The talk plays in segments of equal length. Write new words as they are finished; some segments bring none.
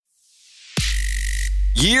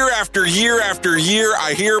Year after year after year,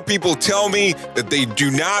 I hear people tell me that they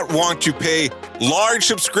do not want to pay large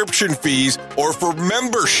subscription fees or for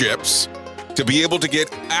memberships to be able to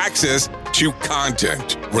get access to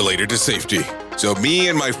content related to safety. So me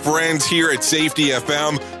and my friends here at Safety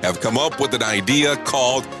FM have come up with an idea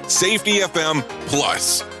called Safety FM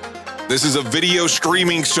Plus. This is a video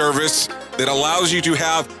streaming service that allows you to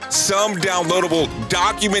have some downloadable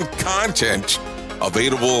document content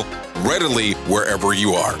available readily wherever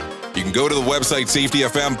you are. You can go to the website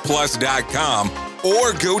safetyfmplus.com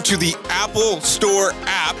or go to the Apple Store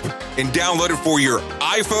app and download it for your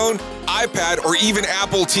iPhone, iPad, or even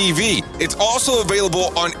Apple TV. It's also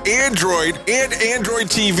available on Android and Android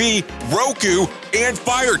TV, Roku, and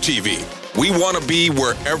Fire TV. We want to be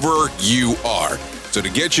wherever you are. So to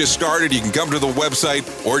get you started, you can come to the website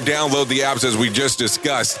or download the apps as we just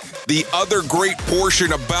discussed. The other great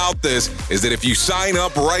portion about this is that if you sign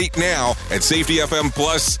up right now at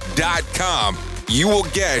safetyfmplus.com, you will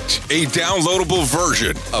get a downloadable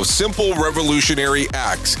version of Simple Revolutionary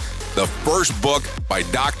Acts, the first book by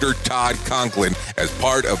Dr. Todd Conklin, as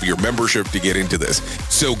part of your membership to get into this.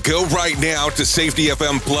 So go right now to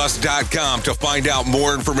safetyfmplus.com to find out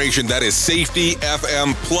more information. That is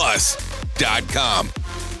safetyfmplus.com.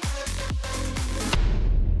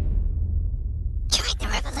 Join the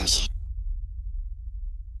revolution.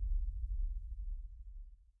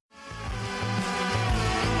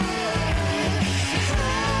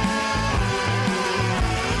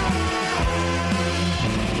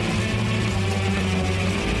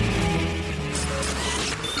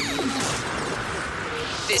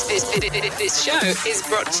 This show is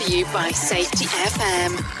brought to you by Safety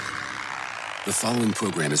FM. The following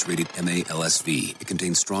program is rated MA-LSV. It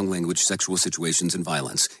contains strong language, sexual situations, and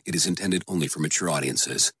violence. It is intended only for mature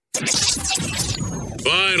audiences.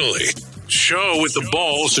 Finally, show with the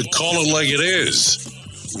balls to call it like it is.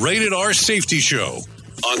 Rated R Safety Show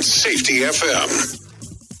on Safety FM.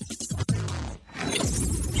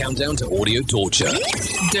 Countdown to audio torture.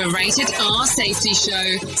 The Rated R Safety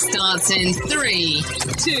Show starts in 3,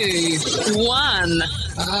 2, 1.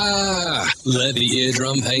 Let the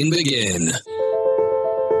eardrum pain begin.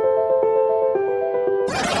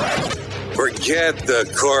 Forget the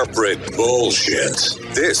corporate bullshit.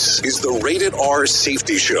 This is the Rated R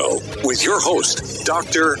Safety Show with your host,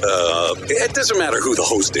 Dr. It doesn't matter who the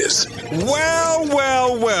host is.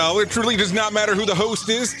 Well, it truly does not matter who the host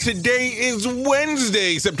is. Today is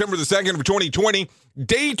Wednesday, September the 2nd of 2020,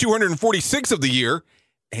 day 246 of the year,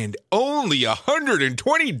 and only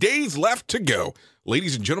 120 days left to go.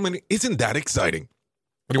 Ladies and gentlemen, isn't that exciting?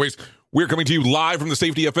 Anyways, we're coming to you live from the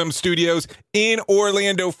Safety FM studios in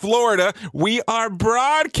Orlando, Florida. We are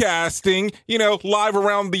broadcasting, live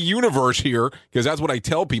around the universe here, because that's what I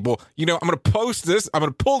tell people. I'm going to post this. I'm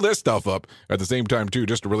going to pull this stuff up at the same time, too,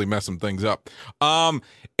 just to really mess some things up. And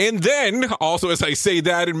then, also, as I say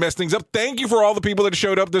that and mess things up, thank you for all the people that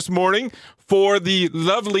showed up this morning for the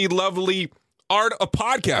lovely, lovely Art of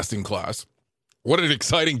Podcasting class. What an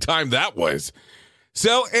exciting time that was.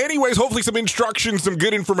 So anyways, hopefully some instruction, some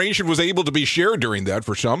good information was able to be shared during that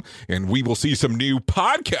for some, and we will see some new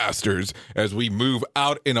podcasters as we move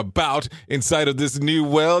out and about inside of this new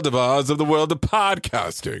world of ours, of the world of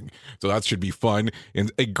podcasting. So that should be fun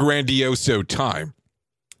and a grandioso time.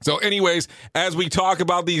 So anyways, as we talk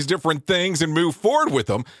about these different things and move forward with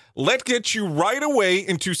them, let's get you right away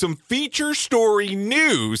into some feature story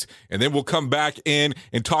news, and then we'll come back in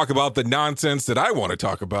and talk about the nonsense that I want to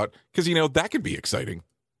talk about, because, that could be exciting.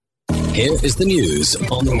 Here is the news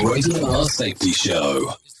on the Rated R Safety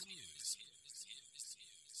Show.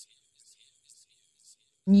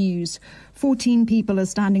 News. 14 people are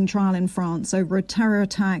standing trial in France over a terror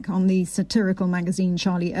attack on the satirical magazine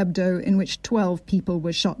Charlie Hebdo, in which 12 people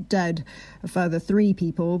were shot dead. A further 3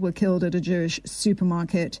 people were killed at a Jewish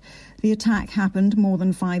supermarket. The attack happened more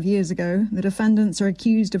than 5 years ago. The defendants are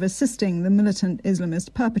accused of assisting the militant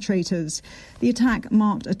Islamist perpetrators. The attack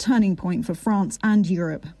marked a turning point for France and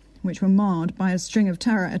Europe, which were marred by a string of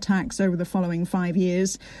terror attacks over the following 5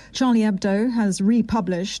 years. Charlie Hebdo has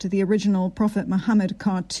republished the original Prophet Muhammad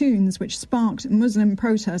cartoons, which sparked Muslim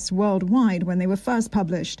protests worldwide when they were first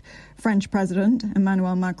published. French President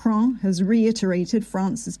Emmanuel Macron has reiterated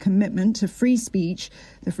France's commitment to free speech,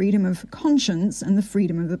 the freedom of conscience, and the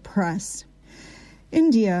freedom of the press.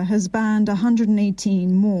 India has banned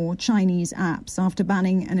 118 more Chinese apps after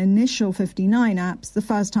banning an initial 59 apps the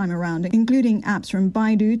first time around, including apps from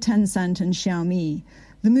Baidu, Tencent and Xiaomi.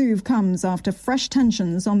 The move comes after fresh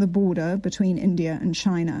tensions on the border between India and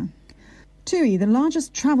China. TUI, the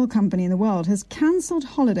largest travel company in the world, has cancelled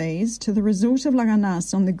holidays to the resort of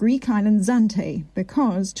Laganas on the Greek island Zante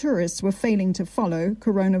because tourists were failing to follow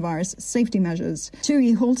coronavirus safety measures.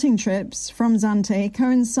 TUI halting trips from Zante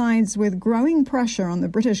coincides with growing pressure on the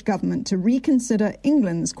British government to reconsider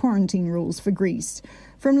England's quarantine rules for Greece.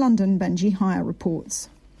 From London, Benji Hire reports.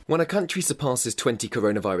 When a country surpasses 20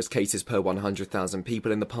 coronavirus cases per 100,000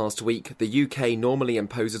 people in the past week, the UK normally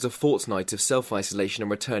imposes a fortnight of self-isolation on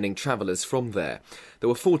returning travellers from there. There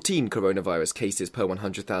were 14 coronavirus cases per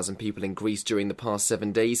 100,000 people in Greece during the past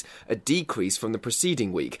 7 days, a decrease from the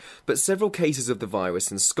preceding week. But several cases of the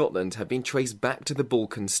virus in Scotland have been traced back to the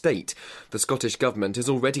Balkan state. The Scottish government has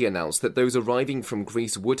already announced that those arriving from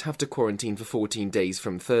Greece would have to quarantine for 14 days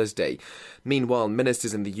from Thursday. Meanwhile,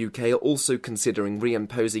 ministers in the UK are also considering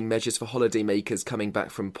reimposing measures for holidaymakers coming back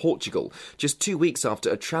from Portugal, just 2 weeks after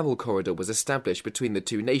a travel corridor was established between the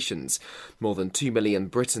two nations. More than 2 million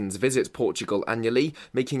Britons visit Portugal annually,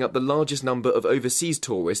 making up the largest number of overseas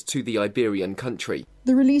tourists to the Iberian country.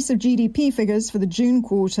 The release of GDP figures for the June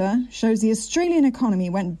quarter shows the Australian economy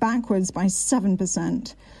went backwards by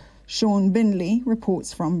 7%. Sean Bindley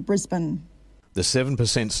reports from Brisbane. The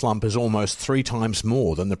 7% slump is almost 3 times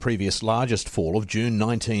more than the previous largest fall of June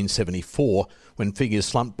 1974, when figures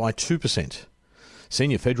slumped by 2%.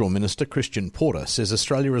 Senior Federal Minister Christian Porter says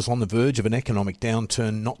Australia is on the verge of an economic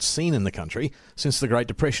downturn not seen in the country since the Great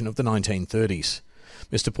Depression of the 1930s.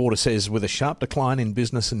 Mr Porter says with a sharp decline in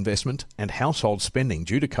business investment and household spending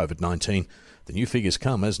due to COVID-19, the new figures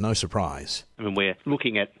come as no surprise. I mean, we're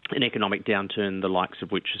looking at an economic downturn the likes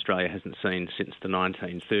of which Australia hasn't seen since the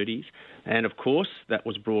 1930s. And of course, that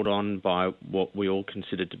was brought on by what we all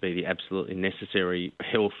considered to be the absolutely necessary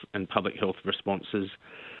health and public health responses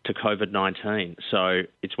to COVID-19. So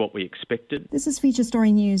it's what we expected. This is Feature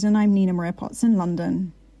Story News, and I'm Nina Maria Potts in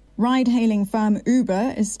London. Ride-hailing firm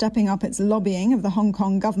Uber is stepping up its lobbying of the Hong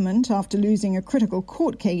Kong government after losing a critical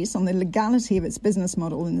court case on the legality of its business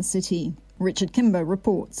model in the city. Richard Kimber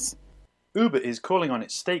reports. Uber is calling on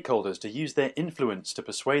its stakeholders to use their influence to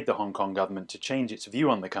persuade the Hong Kong government to change its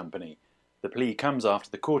view on the company. The plea comes after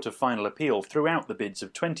the Court of Final Appeal threw out the bids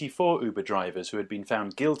of 24 Uber drivers who had been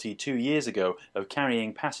found guilty 2 years ago of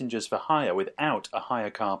carrying passengers for hire without a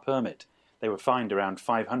hire car permit. They were fined around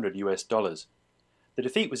 $500. The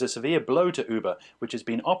defeat was a severe blow to Uber, which has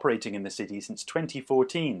been operating in the city since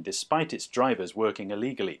 2014, despite its drivers working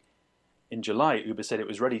illegally. In July, Uber said it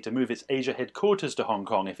was ready to move its Asia headquarters to Hong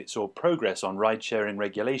Kong if it saw progress on ride-sharing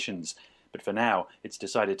regulations, but for now, it's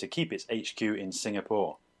decided to keep its HQ in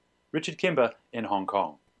Singapore. Richard Kimber in Hong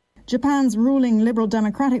Kong. Japan's ruling Liberal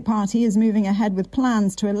Democratic Party is moving ahead with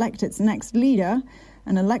plans to elect its next leader.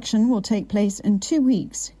 An election will take place in 2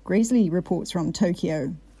 weeks. Grace Lee reports from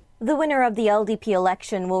Tokyo. The winner of the LDP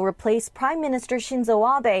election will replace Prime Minister Shinzo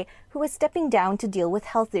Abe, who is stepping down to deal with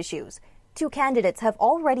health issues. 2 candidates have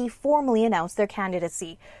already formally announced their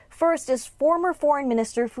candidacy. First is former Foreign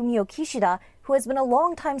Minister Fumio Kishida, who has been a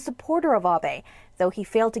longtime supporter of Abe, though he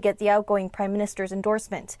failed to get the outgoing Prime Minister's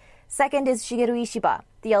endorsement. Second is Shigeru Ishiba,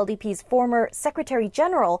 the LDP's former Secretary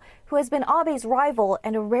General, who has been Abe's rival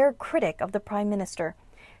and a rare critic of the Prime Minister.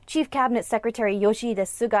 Chief Cabinet Secretary Yoshihide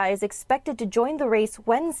Suga is expected to join the race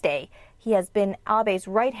Wednesday. He has been Abe's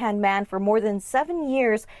right-hand man for more than 7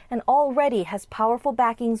 years and already has powerful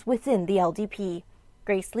backings within the LDP.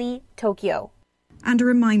 Grace Lee, Tokyo. And a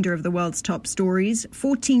reminder of the world's top stories.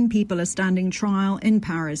 14 people are standing trial in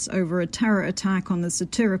Paris over a terror attack on the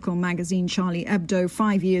satirical magazine Charlie Hebdo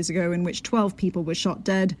 5 years ago, in which 12 people were shot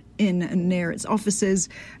dead in and near its offices,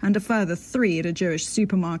 and a further 3 at a Jewish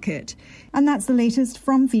supermarket. And that's the latest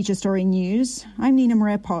from Feature Story News. I'm Nina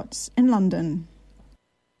Maria Potts in London.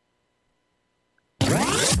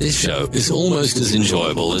 This show is almost as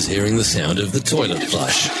enjoyable as hearing the sound of the toilet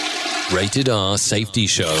flush. Rated R Safety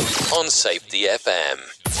Show on Safety FM.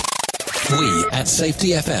 We at Safety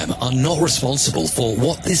FM are not responsible for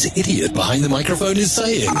what this idiot behind the microphone is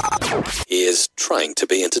saying. He is trying to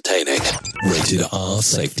be entertaining. Rated R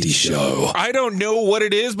Safety Show. I don't know what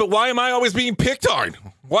it is, but why am I always being picked on?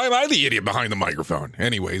 Why am I the idiot behind the microphone?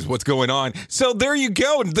 Anyways, what's going on? So there you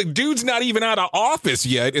go. The dude's not even out of office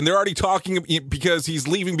yet, and they're already talking because he's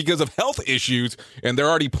leaving because of health issues, and they're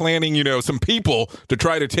already planning, some people to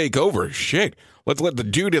try to take over. Shit. Let's let the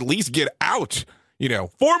dude at least get out,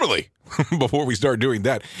 formally before we start doing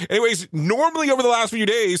that. Anyways, normally over the last few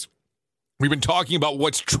days, we've been talking about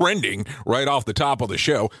what's trending right off the top of the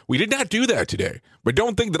show. We did not do that today, but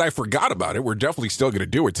don't think that I forgot about it. We're definitely still going to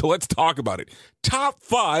do it. So let's talk about it. Top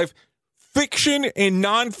 5 fiction and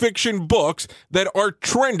nonfiction books that are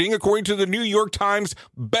trending according to the New York Times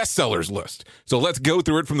bestsellers list. So let's go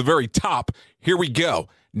through it from the very top. Here we go.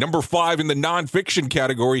 Number 5 in the nonfiction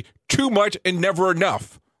category, Too Much and Never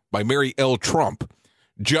Enough by Mary L. Trump.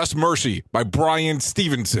 Just Mercy by Brian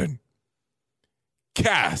Stevenson.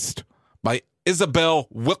 Cast by Isabel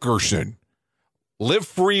Wilkerson. Live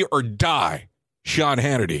Free or Die, Sean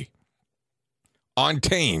Hannity.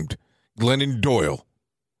 Untamed, Glennon Doyle.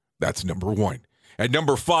 That's number 1. At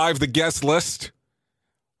number 5, the guest list,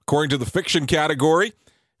 according to the fiction category.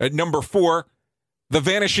 At number 4, The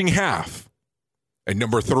Vanishing Half. At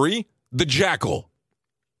number 3, The Jackal.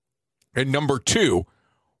 At number 2,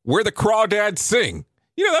 Where the Crawdads Sing.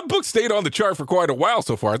 You know, that book stayed on the chart for quite a while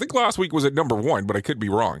so far. I think last week was at number 1, but I could be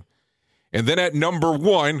wrong. And then at number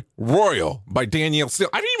 1, Royal by Danielle Steele.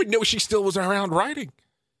 I didn't even know she still was around writing.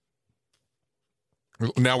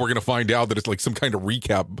 Now we're going to find out that it's like some kind of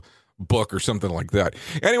recap book or something like that.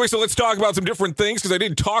 Anyway, so let's talk about some different things because I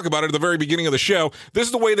didn't talk about it at the very beginning of the show. This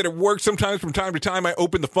is the way that it works. Sometimes from time to time, I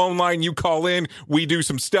open the phone line, you call in, we do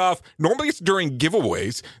some stuff. Normally it's during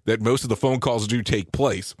giveaways that most of the phone calls do take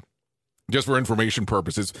place. Just for information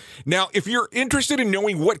purposes. Now, if you're interested in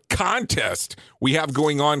knowing what contest we have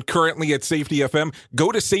going on currently at Safety FM,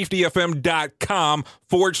 go to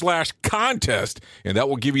safetyfm.com/contest, and that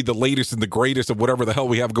will give you the latest and the greatest of whatever the hell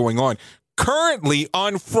we have going on. Currently,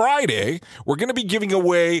 on Friday, we're going to be giving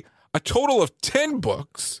away a total of 10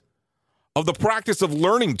 books of The Practice of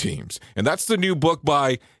Learning Teams, and that's the new book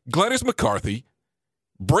by Glennis McCarthy.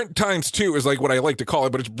 Brent times 2 is like what I like to call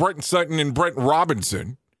it, but it's Brent Sutton and Brent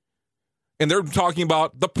Robinson. And they're talking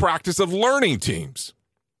about the practice of learning teams.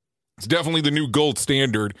 It's definitely the new gold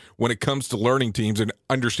standard when it comes to learning teams and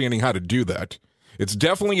understanding how to do that. It's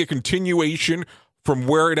definitely a continuation from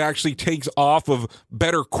where it actually takes off of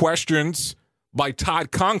Better Questions by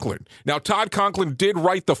Todd Conklin. Now, Todd Conklin did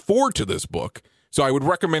write the foreword to this book, so I would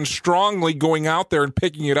recommend strongly going out there and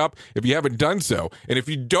picking it up if you haven't done so. And if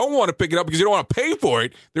you don't want to pick it up because you don't want to pay for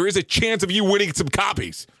it, there is a chance of you winning some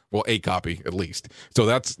copies. Well, a copy at least. So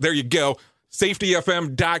there you go.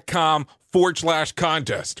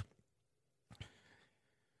 safetyfm.com/contest.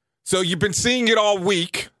 So you've been seeing it all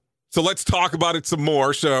week. So let's talk about it some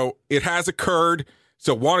more. So it has occurred.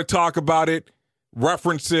 So want to talk about it,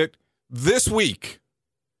 reference it. This week,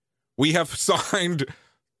 we have signed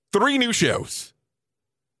 3 new shows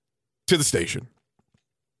to the station.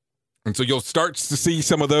 And so you'll start to see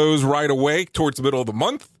some of those right away towards the middle of the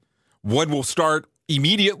month. One will start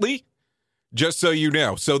immediately. Just so you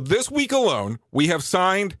know. So this week alone, we have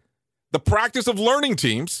signed The Practice of Learning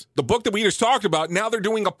Teams, the book that we just talked about. Now they're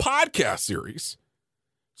doing a podcast series.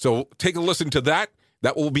 So take a listen to that.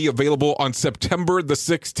 That will be available on September the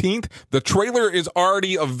 16th. The trailer is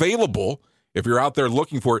already available if you're out there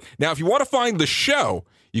looking for it. Now, if you want to find the show,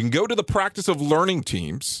 you can go to The Practice of Learning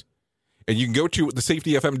Teams, and you can go to the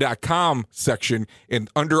safetyfm.com section, and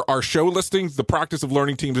under our show listings, The Practice of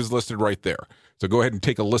Learning Teams is listed right there. So go ahead and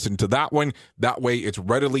take a listen to that one. That way it's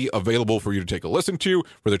readily available for you to take a listen to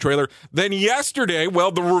for the trailer. Then yesterday,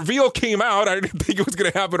 well, the reveal came out. I didn't think it was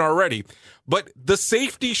going to happen already. But the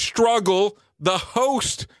Safety Struggle, the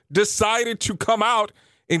host decided to come out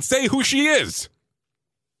and say who she is.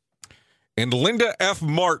 And Linda F.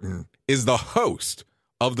 Martin is the host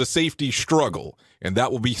of the Safety Struggle. And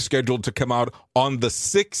that will be scheduled to come out on the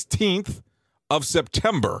 16th of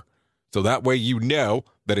September. So that way you know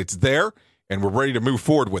that it's there and we're ready to move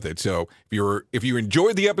forward with it. So if you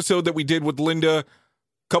enjoyed the episode that we did with Linda a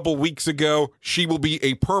couple weeks ago, she will be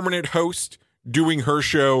a permanent host doing her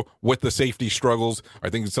show with the Safety Struggles. I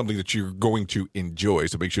think it's something that you're going to enjoy.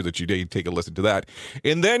 So make sure that you take a listen to that.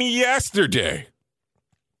 And then yesterday,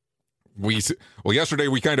 yesterday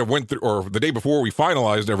we kind of went through, or the day before we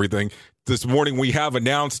finalized everything. This morning we have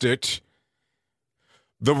announced it.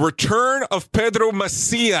 The return of Pedro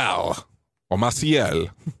Maciel,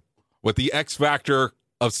 with the X Factor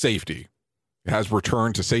of Safety. It has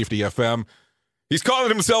returned to Safety FM. He's calling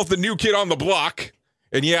himself the new kid on the block.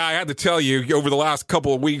 And yeah, I had to tell you, over the last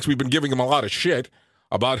couple of weeks, we've been giving him a lot of shit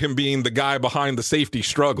about him being the guy behind the Safety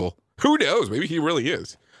Struggle. Who knows? Maybe he really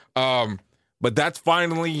is. But that's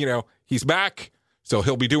finally, he's back. So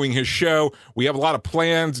he'll be doing his show. We have a lot of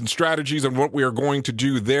plans and strategies on what we are going to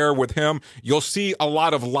do there with him. You'll see a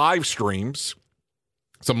lot of live streams,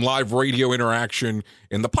 some live radio interaction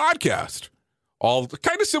in the podcast, all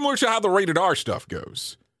kind of similar to how the Rated R stuff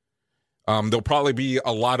goes. There'll probably be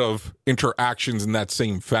a lot of interactions in that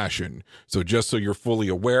same fashion. So just so you're fully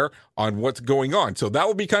aware on what's going on. So that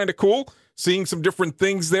will be kind of cool, seeing some different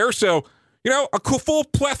things there. So, a full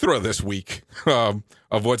plethora this week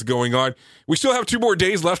of what's going on. We still have 2 more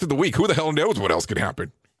days left of the week. Who the hell knows what else can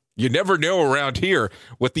happen? You never know around here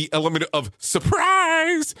with the element of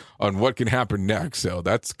surprise on what can happen next. So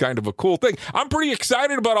that's kind of a cool thing. I'm pretty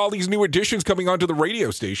excited about all these new additions coming onto the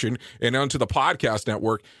radio station and onto the podcast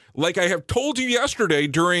network. Like I have told you yesterday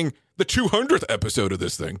during the 200th episode of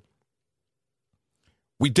this thing,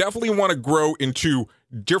 we definitely want to grow into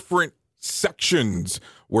different sections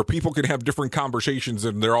where people can have different conversations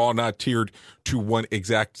and they're all not tiered to one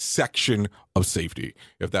exact section of safety,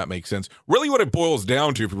 if that makes sense. Really what it boils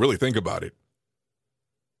down to, if you really think about it,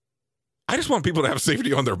 I just want people to have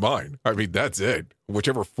safety on their mind. I mean, that's it.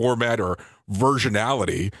 Whichever format or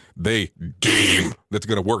versionality they deem that's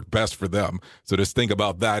going to work best for them. So just think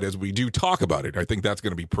about that as we do talk about it. I think that's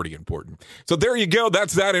going to be pretty important. So there you go.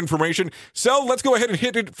 That's that information. So let's go ahead and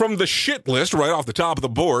hit it from the shit list right off the top of the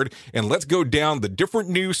board. And let's go down the different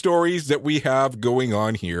news stories that we have going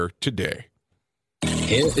on here today.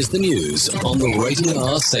 Here is the news on the Rated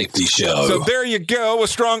R Safety Show. So there you go. A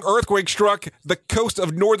strong earthquake struck the coast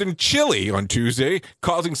of northern Chile on Tuesday,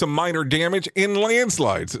 causing some minor damage and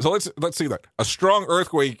landslides. So let's see that. A strong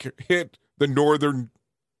earthquake hit the northern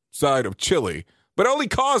side of Chile, but only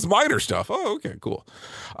caused minor stuff. Oh, okay, cool.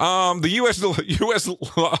 The U.S.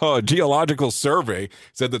 Geological Survey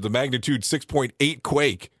said that the magnitude 6.8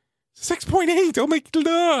 quake, 6.8, oh my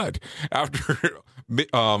God,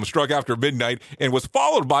 struck after midnight and was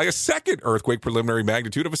followed by a second earthquake preliminary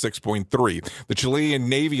magnitude of a 6.3. The Chilean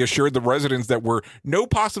Navy assured the residents that were no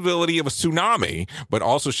possibility of a tsunami, but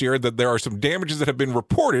also shared that there are some damages that have been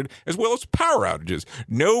reported as well as power outages.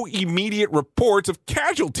 No immediate reports of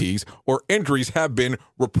casualties or injuries have been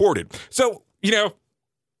reported. So,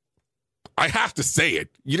 I have to say it.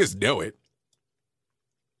 You just know it.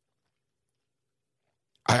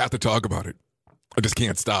 I have to talk about it. I just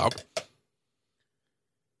can't stop.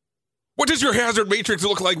 What does your hazard matrix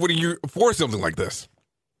look like when you're for something like this?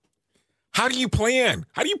 How do you plan?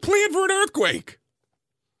 How do you plan for an earthquake?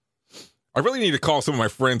 I really need to call some of my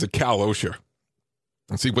friends at Cal OSHA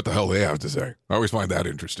and see what the hell they have to say. I always find that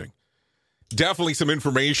interesting. Definitely some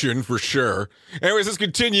information for sure. Anyways, let's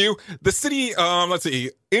continue. The city,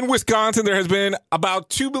 in Wisconsin, there has been about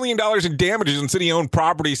 $2 billion in damages in city-owned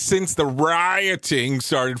property since the rioting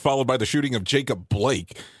started, followed by the shooting of Jacob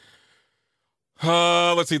Blake.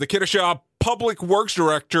 The Kenosha Public Works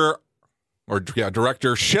Director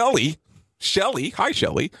Shelley, hi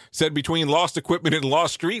Shelley, said between lost equipment and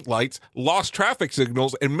lost street lights, lost traffic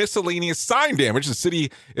signals, and miscellaneous sign damage, the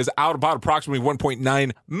city is out about approximately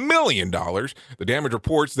 $1.9 million. The damage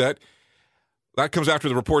reports that comes after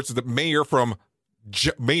the reports that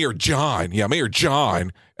Mayor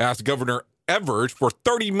John asked Governor Evers for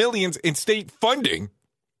 $30 million in state funding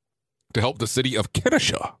to help the city of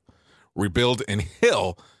Kenosha rebuild and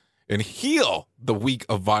heal the week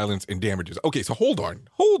of violence and damages. Okay, so hold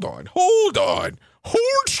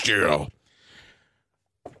still.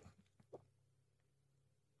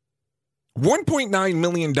 $1.9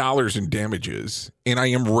 million in damages, and I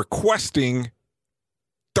am requesting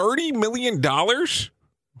 $30 million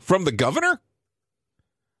from the governor?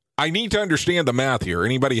 I need to understand the math here.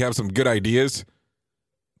 Anybody have some good ideas?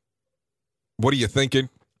 What are you thinking?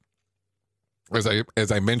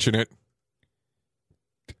 As I mention it,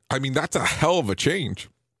 I mean, that's a hell of a change.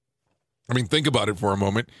 I mean, think about it for a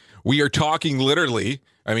moment. We are talking literally,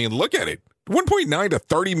 I mean, look at it. 1.9 to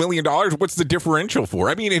 $30 million. What's the differential for?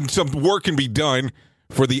 I mean, and some work can be done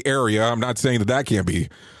for the area. I'm not saying that can't be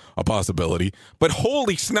a possibility, but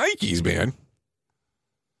holy snikes, man.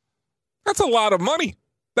 That's a lot of money.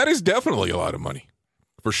 That is definitely a lot of money.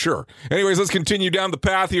 For sure. Anyways, let's continue down the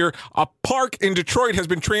path here. A park in Detroit has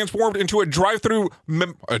been transformed into a drive-through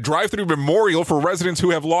memorial for residents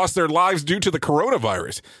who have lost their lives due to the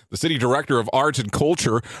coronavirus. The city director of arts and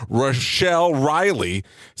culture, Rochelle Riley,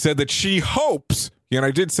 said that she hopes, and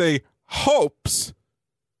I did say hopes,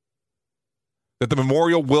 that the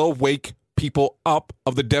memorial will wake people up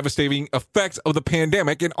of the devastating effects of the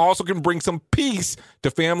pandemic and also can bring some peace to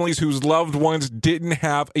families whose loved ones didn't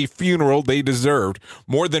have a funeral they deserved.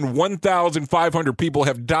 More than 1,500 people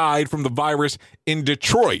have died from the virus in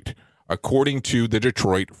Detroit, according to the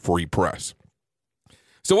Detroit Free Press.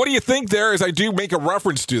 So what do you think there as I do make a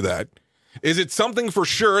reference to that? Is it something for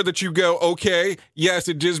sure that you go, okay, yes,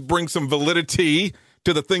 it does bring some validity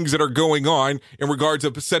to the things that are going on in regards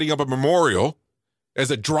of setting up a memorial as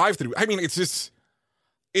a drive-through? I mean, it's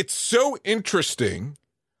so interesting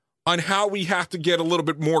on how we have to get a little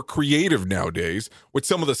bit more creative nowadays with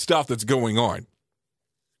some of the stuff that's going on.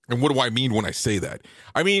 And what do I mean when I say that?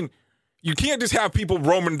 I mean, you can't just have people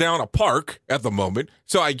roaming down a park at the moment.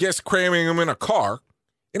 So I guess cramming them in a car.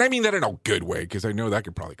 And I mean that in a good way, because I know that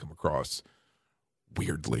could probably come across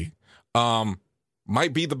weirdly.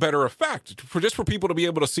 might be the better effect for people to be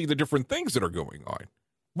able to see the different things that are going on.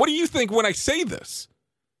 What do you think when I say this?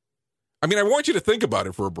 I mean, I want you to think about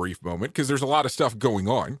it for a brief moment because there's a lot of stuff going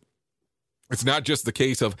on. It's not just the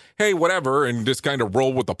case of, hey, whatever, and just kind of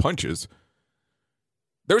roll with the punches.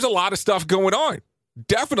 There's a lot of stuff going on.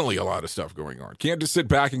 Definitely a lot of stuff going on. Can't just sit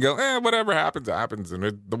back and go, whatever happens, happens. And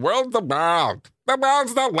the world's the world. The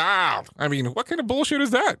world's the world. I mean, what kind of bullshit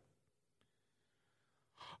is that?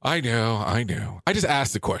 I know. I just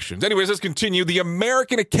asked the questions. Anyways, let's continue. The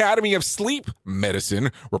American Academy of Sleep Medicine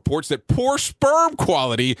reports that poor sperm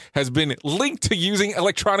quality has been linked to using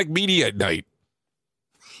electronic media at night.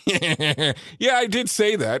 Yeah, I did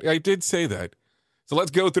say that. So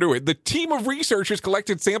let's go through it. The team of researchers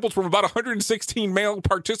collected samples from about 116 male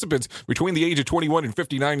participants between the age of 21 and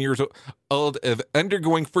 59 years old of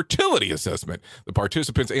undergoing fertility assessment. The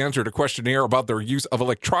participants answered a questionnaire about their use of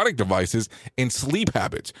electronic devices and sleep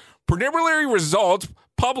habits. Preliminary results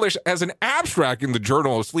published as an abstract in the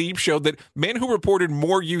Journal of Sleep showed that men who reported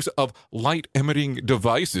more use of light-emitting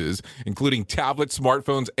devices, including tablets,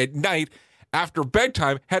 smartphones, at night after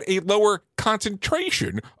bedtime had a lower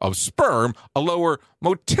concentration of sperm, a lower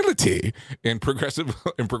motility, and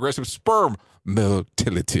progressive sperm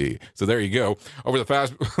motility. So there you go. Over the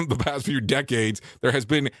past few decades, there has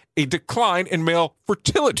been a decline in male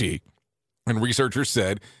fertility, and researchers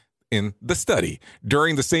said in the study.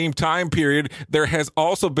 During the same time period, there has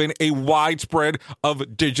also been a widespread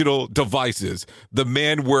of digital devices. The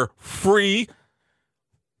men were free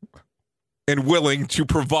and willing to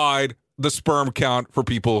provide the sperm count for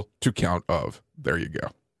people to count of. There you go.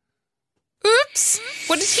 Oops!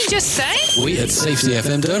 What did he just say? We at Safety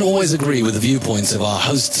FM don't always agree with the viewpoints of our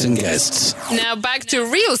hosts and guests. Now back to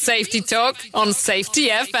real safety talk on Safety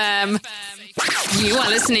FM. You are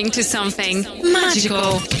listening to something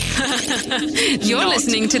magical. You're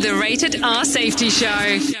listening to the Rated R Safety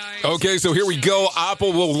Show. Okay, so here we go.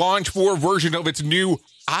 Apple will launch 4 version of its new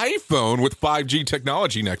iPhone with 5G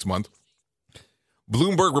technology next month.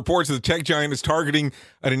 Bloomberg reports that the tech giant is targeting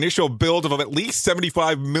an initial build of at least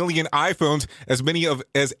 75 million iPhones, as many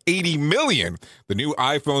as 80 million. The new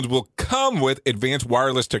iPhones will come with advanced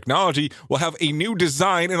wireless technology, will have a new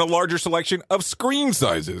design and a larger selection of screen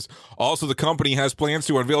sizes. Also, the company has plans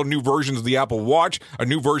to unveil new versions of the Apple Watch, a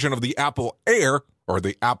new version of the Apple Air, or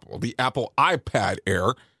the Apple iPad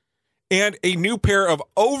Air, and a new pair of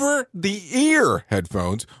over-the-ear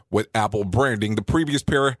headphones with Apple branding. The previous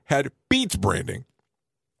pair had Beats branding.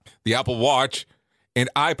 The Apple Watch and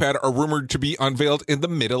iPad are rumored to be unveiled in the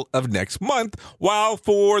middle of next month, while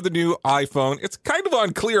for the new iPhone, it's kind of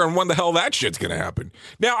unclear on when the hell that shit's going to happen.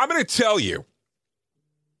 Now, I'm going to tell you,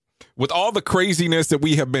 with all the craziness that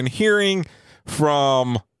we have been hearing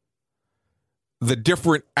from the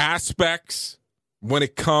different aspects when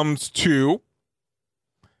it comes to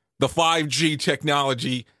the 5G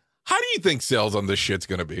technology, how do you think sales on this shit's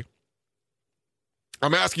going to be?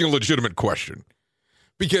 I'm asking a legitimate question.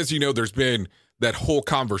 Because, there's been that whole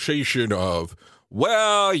conversation of,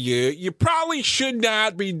 well, you probably should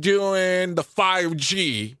not be doing the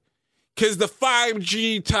 5G because the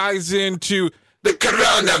 5G ties into the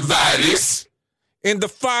coronavirus and the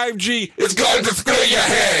 5G is going to screw your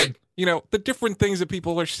head. The different things that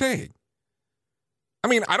people are saying. I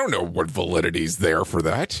mean, I don't know what validity is there for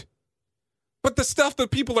that. But the stuff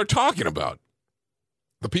that people are talking about,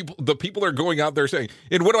 the people are going out there saying,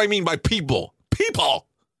 and what do I mean by people? People!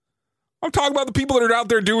 I'm talking about the people that are out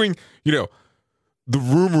there doing, the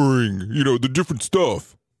rumoring, the different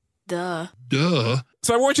stuff. Duh.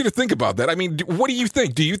 So I want you to think about that. I mean, what do you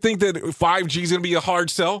think? Do you think that 5G is going to be a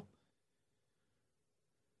hard sell?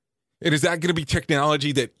 And is that going to be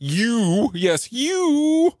technology that you,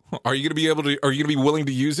 are you going to be willing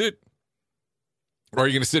to use it? Or are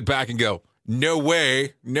you going to sit back and go, no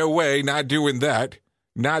way, not doing that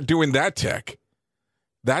tech.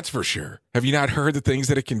 That's for sure. Have you not heard the things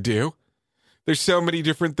that it can do? There's so many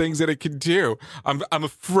different things that it can do. I'm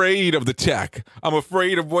afraid of the tech. I'm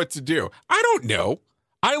afraid of what to do. I don't know.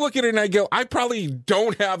 I look at it and I go, I probably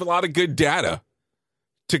don't have a lot of good data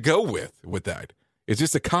to go with that. It's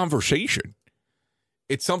just a conversation.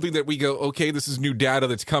 It's something that we go, okay, this is new data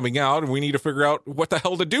that's coming out, and we need to figure out what the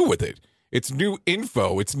hell to do with it. It's new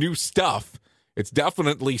info. It's new stuff. It's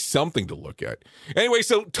definitely something to look at. Anyway,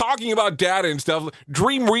 so talking about data and stuff,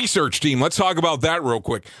 Dream Research Team, let's talk about that real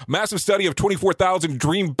quick. Massive study of 24,000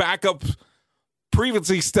 Dream backups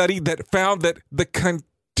previously studied that found that the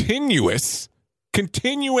continuous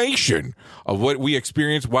continuation of what we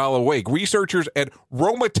experience while awake. Researchers at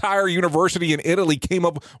Roma Tire University in Italy came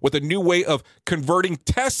up with a new way of converting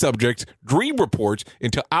test subjects' dream reports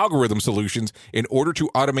into algorithm solutions in order to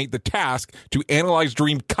automate the task to analyze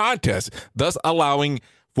dream contests, thus allowing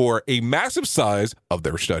for a massive size of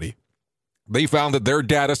their study. They found that their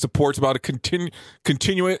data supports about a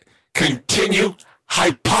continued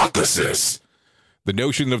hypothesis. The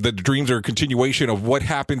notion of that dreams are a continuation of what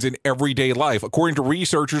happens in everyday life. According to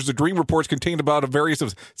researchers, the dream reports contained about a various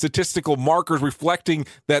of statistical markers reflecting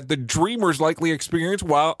that the dreamers likely experience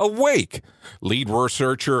while awake. Lead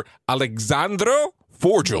researcher Alexandro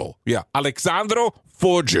Forgel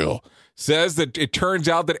says that it turns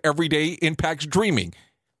out that every day impacts dreaming,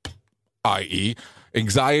 i.e.,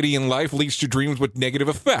 anxiety in life leads to dreams with negative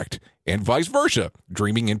effect, and vice versa.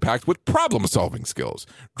 Dreaming impacts with problem-solving skills.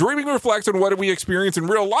 Dreaming reflects on what we experience in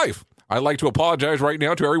real life. I'd like to apologize right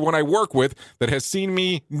now to everyone I work with that has seen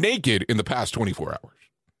me naked in the past 24 hours.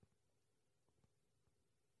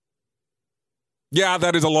 Yeah,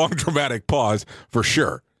 that is a long, dramatic pause, for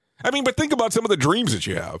sure. I mean, but think about some of the dreams that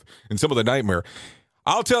you have and some of the nightmare.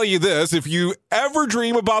 I'll tell you this, if you ever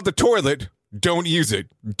dream about the toilet, don't use it.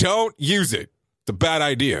 Don't use it. It's a bad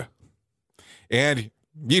idea. And,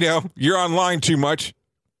 you're online too much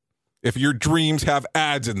if your dreams have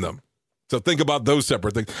ads in them. So think about those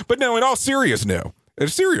separate things. But no, in all seriousness, a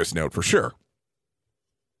serious note for sure.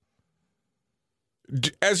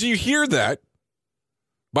 As you hear that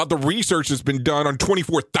about the research that's been done on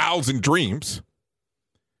 24,000 dreams,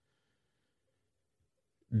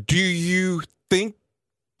 do you think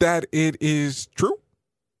that it is true?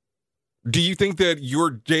 Do you think that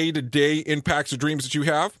your day-to-day impacts the dreams that you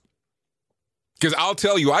have? Because I'll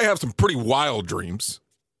tell you, I have some pretty wild dreams.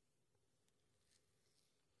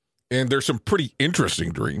 And there's some pretty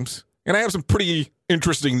interesting dreams. And I have some pretty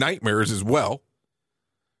interesting nightmares as well.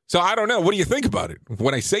 So I don't know. What do you think about it?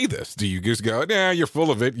 When I say this, do you just go, nah, you're full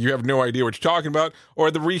of it. You have no idea what you're talking about. Or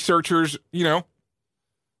the researchers,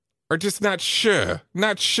 are just not sure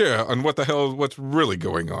on what's really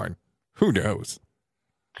going on. Who knows?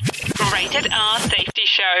 Rated R Safety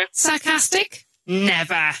Show. Sarcastic?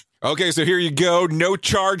 Never. Okay, so here you go. No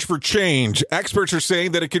charge for change. Experts are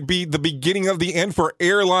saying that it could be the beginning of the end for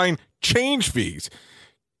airline change fees.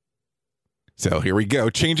 So here we go.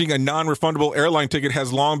 Changing a non-refundable airline ticket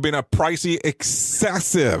has long been a pricey,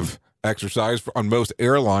 excessive exercise on most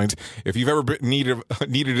airlines. If you've ever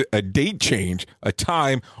needed a date change, a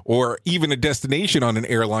time, or even a destination on an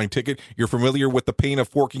airline ticket, you're familiar with the pain of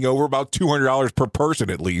forking over about $200 per person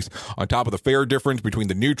at least, on top of the fare difference between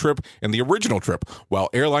the new trip and the original trip. While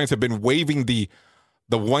airlines have been waiving the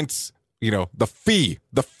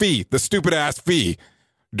stupid ass fee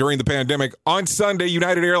during the pandemic, on Sunday,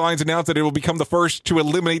 United Airlines announced that it will become the first to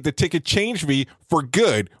eliminate the ticket change fee for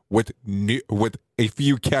good with a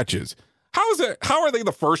few catches. How are they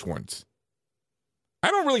the first ones?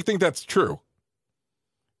 I don't really think that's true.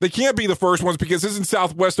 They can't be the first ones because isn't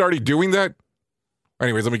Southwest already doing that?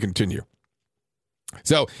 Anyways, let me continue.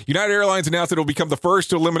 So, United Airlines announced that it will become the first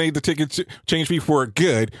to eliminate the ticket change fee for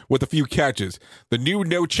good with a few catches. The new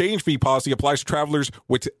no change fee policy applies to travelers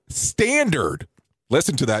with standard,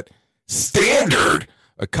 listen to that, standard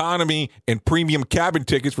economy and premium cabin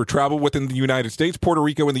tickets for travel within the United States, Puerto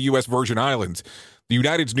Rico, and the U.S. Virgin Islands. The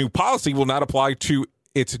United's new policy will not apply to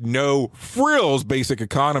its no-frills basic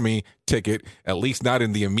economy ticket, at least not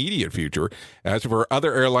in the immediate future. As for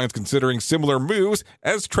other airlines considering similar moves,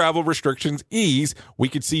 as travel restrictions ease, we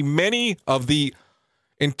could see many of the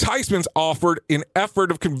enticements offered in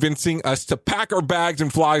effort of convincing us to pack our bags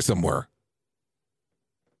and fly somewhere.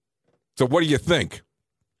 So what do you think?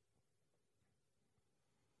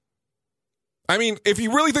 I mean, if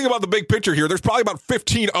you really think about the big picture here, there's probably about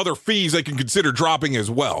 15 other fees they can consider dropping as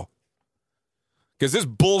well. Because this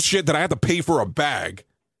bullshit that I have to pay for a bag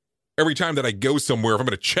every time that I go somewhere if I'm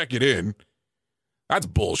going to check it in, that's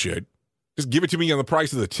bullshit. Just give it to me on the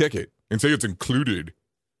price of the ticket and say it's included.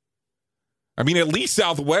 I mean, at least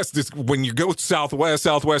Southwest, when you go Southwest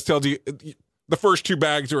tells you the first 2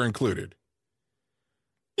 bags are included.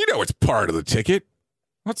 You know it's part of the ticket.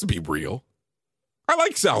 Let's be real. I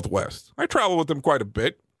like Southwest. I travel with them quite a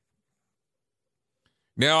bit.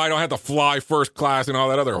 Now I don't have to fly first class and all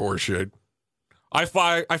that other horse shit. I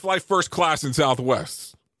fly first class in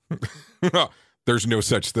Southwest. There's no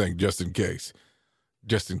such thing, just in case.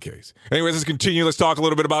 Just in case. Anyways, let's continue. Let's talk a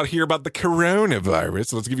little bit about the coronavirus.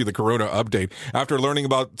 So let's give you the corona update. After learning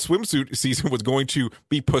about swimsuit season was going to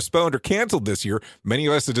be postponed or canceled this year, many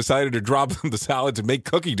of us have decided to drop the salads and make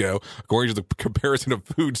cookie dough, according to the comparison of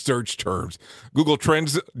food search terms. Google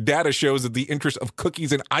Trends data shows that the interest of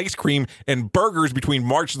cookies and ice cream and burgers between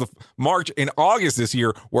March and August this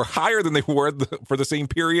year were higher than they were for the same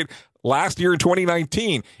period last year in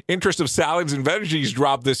 2019. Interest of salads and veggies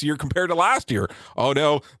dropped this year compared to last year. Oh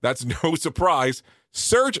no, that's no surprise.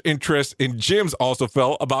 Search interest in gyms also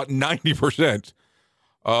fell about 90%.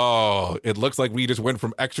 Oh, it looks like we just went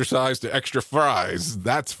from exercise to extra fries.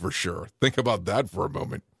 That's for sure. Think about that for a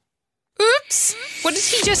moment. Oops! What did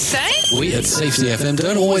he just say? We at Safety FM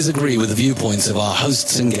don't always agree with the viewpoints of our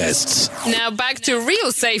hosts and guests. Now back to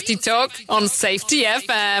real safety talk on Safety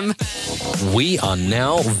FM. We are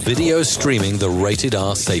now video streaming the Rated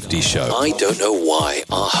R Safety Show. I don't know why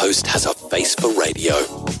our host has a face for radio.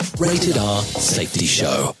 Rated R Safety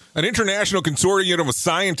Show. An international consortium of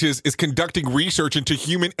scientists is conducting research into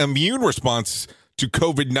human immune response to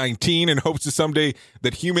COVID-19 and hopes that someday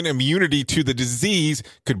that human immunity to the disease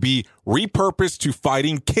could be repurposed to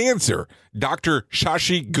fighting cancer. Dr.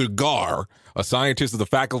 Shashi Gugar, a scientist of the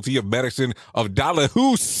Faculty of Medicine of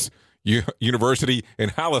Dalhousie University in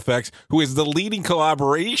Halifax, who is the leading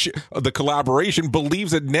collaboration,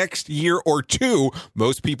 believes that next year or two,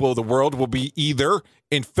 most people of the world will be either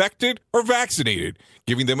infected or vaccinated,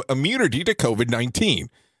 giving them immunity to COVID-19.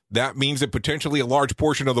 That means that potentially a large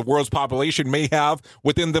portion of the world's population may have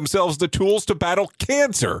within themselves the tools to battle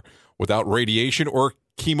cancer without radiation or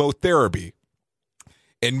chemotherapy.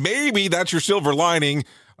 And maybe that's your silver lining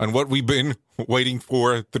on what we've been waiting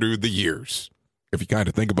for through the years. If you kind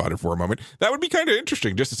of think about it for a moment, that would be kind of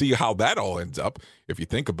interesting just to see how that all ends up, if you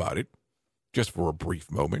think about it, just for a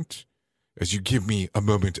brief moment, as you give me a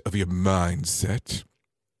moment of your mindset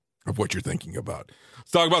of what you're thinking about.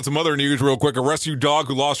 Let's talk about some other news real quick. A rescue dog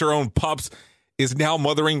who lost her own pups is now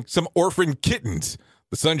mothering some orphan kittens.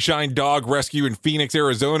 The Sunshine Dog Rescue in Phoenix,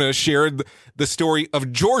 Arizona shared the story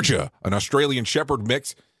of Georgia, an Australian Shepherd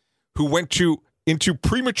mix who went into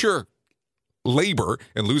premature labor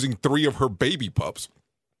and losing 3 of her baby pups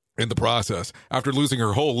in the process. After losing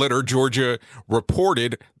her whole litter, Georgia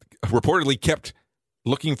reportedly kept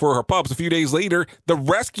looking for her pups. A few days later, the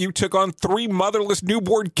rescue took on 3 motherless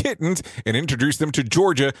newborn kittens and introduced them to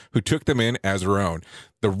Georgia, who took them in as her own.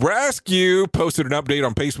 The rescue posted an update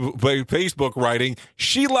on Facebook writing,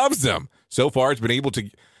 "She loves them. So far, it's been able to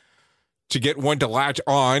get one to latch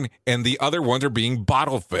on, and the other ones are being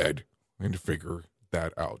bottle fed." And to figure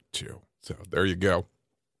that out, too. So there you go.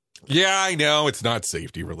 Yeah, I know it's not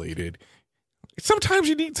safety related. Sometimes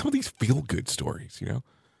you need some of these feel-good stories, you know?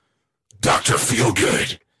 Dr.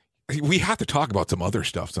 Feelgood. We have to talk about some other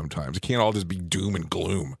stuff sometimes. It can't all just be doom and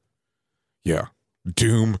gloom. Yeah,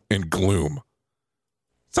 doom and gloom.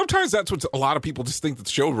 Sometimes that's what a lot of people just think that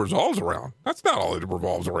the show revolves around. That's not all it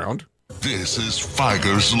revolves around. This is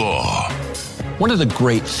Feiger's Law. One of the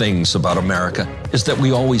great things about America is that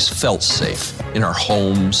we always felt safe in our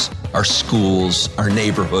homes, our schools, our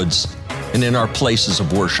neighborhoods, and in our places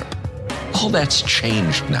of worship. All that's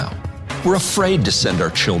changed now. We're afraid to send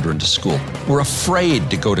our children to school. We're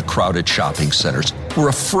afraid to go to crowded shopping centers. We're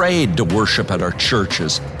afraid to worship at our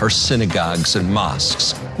churches, our synagogues, and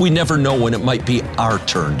mosques. We never know when it might be our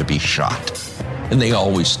turn to be shot. And they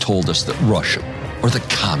always told us that Russia, or the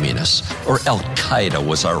communists, or Al-Qaeda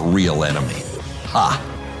was our real enemy. Ha!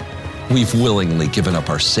 We've willingly given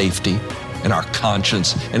up our safety and our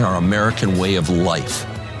conscience and our American way of life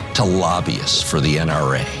to lobbyists for the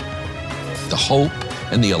NRA. The hope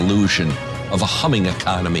and the illusion of a humming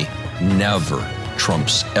economy never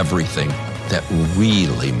trumps everything that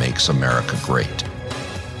really makes America great.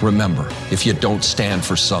 Remember, if you don't stand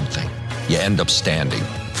for something, you end up standing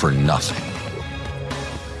for nothing.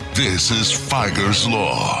 This is Feiger's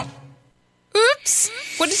Law. Oops!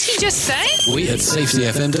 What did he just say? We at Safety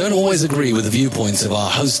FM don't always agree with the viewpoints of our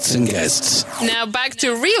hosts and guests. Now back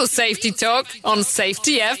to real safety talk on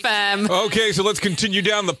Safety FM. Okay, so let's continue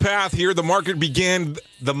down the path here. The market began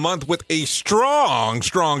the month with a strong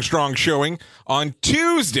showing. On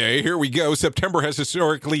Tuesday, here we go. September has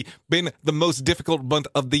historically been the most difficult month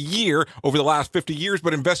of the year over the last 50 years,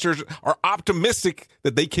 but investors are optimistic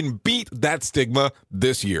that they can beat that stigma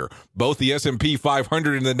this year. Both the S&P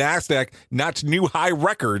 500 and the NASDAQ notched new high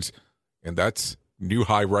records, and that's new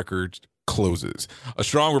high records closes. A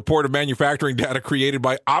strong report of manufacturing data created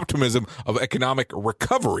by optimism of economic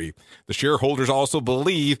recovery. The shareholders also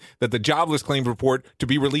believe that the jobless claims report to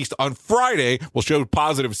be released on Friday will show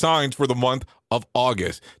positive signs for the month of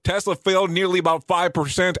August. Tesla fell nearly about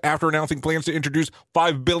 5% after announcing plans to introduce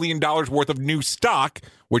 $5 billion worth of new stock,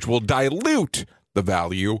 which will dilute the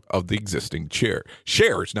value of the existing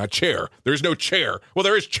shares, not chair. There's no chair. Well,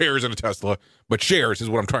 there is chairs in a Tesla, but shares is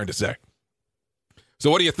what I'm trying to say. So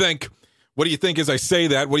what do you think? What do you think as I say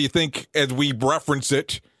that? What do you think as we reference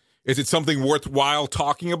it? Is it something worthwhile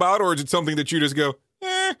talking about, or is it something that you just go,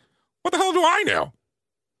 what the hell do I know?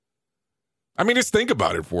 I mean, just think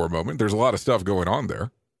about it for a moment. There's a lot of stuff going on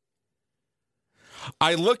there.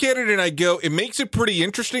 I look at it and I go, it makes it pretty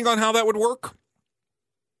interesting on how that would work.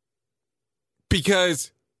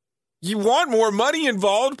 Because you want more money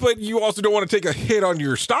involved, but you also don't want to take a hit on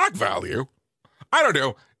your stock value. I don't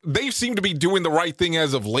know. They seem to be doing the right thing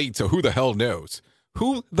as of late, so who the hell knows?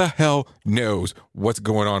 Who the hell knows what's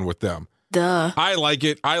going on with them? Duh. I like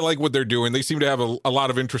it. I like what they're doing. They seem to have a lot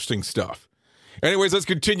of interesting stuff. Anyways, let's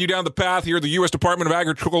continue down the path here. The U.S. Department of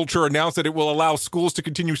Agriculture announced that it will allow schools to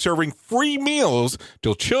continue serving free meals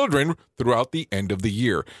to children throughout the end of the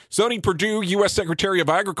year. Sonny Perdue, U.S. Secretary of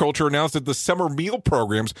Agriculture, announced that the summer meal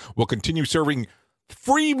programs will continue serving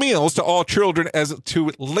free meals to all children as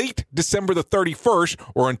to late December the 31st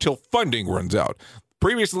or until funding runs out.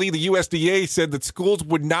 Previously, the USDA said that schools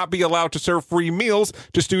would not be allowed to serve free meals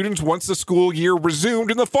to students once the school year resumed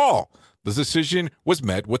in the fall. The decision was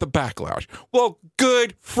met with a backlash. Well,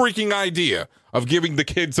 good freaking idea of giving the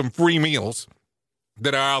kids some free meals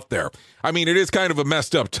that are out there. I mean, it is kind of a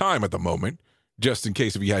messed up time at the moment, just in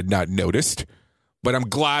case if you had not noticed. But I'm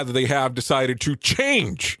glad that they have decided to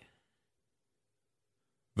change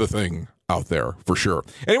the thing out there for sure.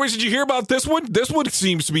 Anyways, did you hear about this one? This one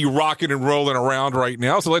seems to be rocking and rolling around right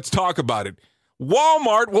now, so let's talk about it.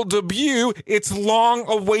 Walmart will debut its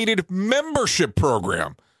long-awaited membership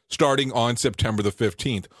program starting on September the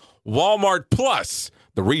 15th. Walmart Plus,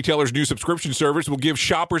 the retailer's new subscription service, will give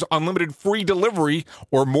shoppers unlimited free delivery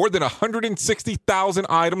or more than 160,000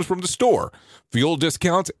 items from the store, fuel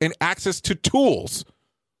discounts, and access to tools.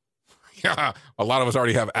 Yeah, a lot of us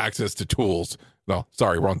already have access to tools. No,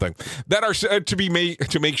 sorry, wrong thing. That are said to be made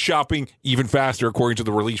to make shopping even faster, according to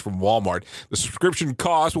the release from Walmart. The subscription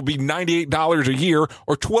cost will be $98 a year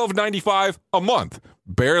or $12.95 a month,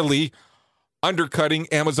 barely undercutting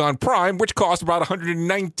Amazon Prime, which costs about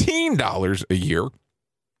 $119 a year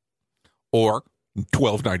or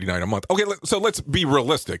 $12.99 a month. Okay, so let's be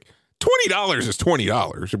realistic. $20 is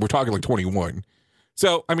 $20. We're talking like $21.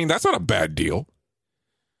 So, I mean, that's not a bad deal.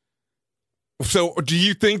 So, do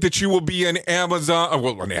you think that you will be an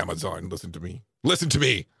Amazon, listen to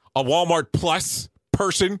me, a Walmart Plus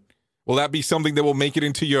person? Will that be something that will make it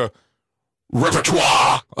into your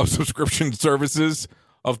repertoire of subscription services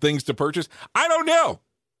of things to purchase? I don't know.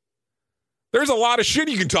 There's a lot of shit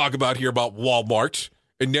you can talk about here about Walmart.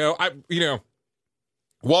 And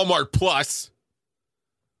Walmart Plus,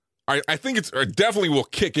 I think it definitely will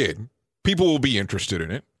kick in. People will be interested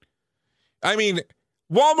in it. I mean,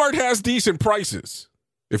 Walmart has decent prices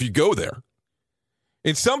if you go there.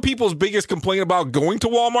 And some people's biggest complaint about going to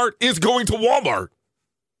Walmart is going to Walmart.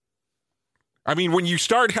 I mean, when you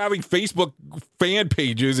start having Facebook fan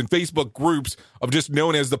pages and Facebook groups of just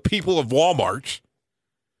known as the people of Walmart,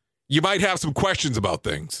 you might have some questions about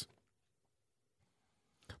things.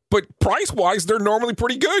 But price-wise, they're normally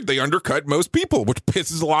pretty good. They undercut most people, which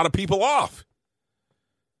pisses a lot of people off.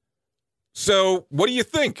 So, what do you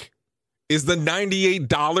think? Is the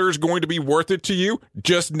 $98 going to be worth it to you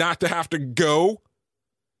just not to have to go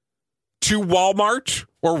to Walmart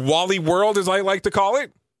or Wally World, as I like to call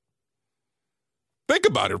it? Think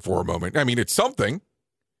about it for a moment. I mean, it's something.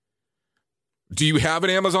 Do you have an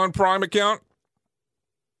Amazon Prime account?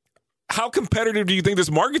 How competitive do you think this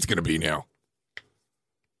market's going to be now?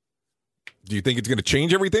 Do you think it's going to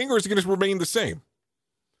change everything, or is it going to remain the same?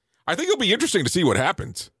 I think it'll be interesting to see what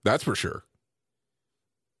happens. That's for sure.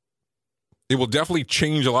 It will definitely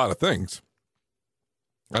change a lot of things.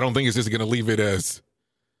 I don't think it's just going to leave it as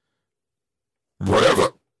whatever.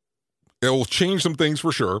 It will change some things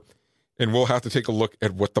for sure, and we'll have to take a look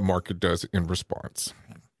at what the market does in response.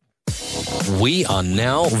 We are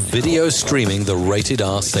now video streaming the Rated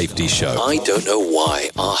R Safety Show. I don't know why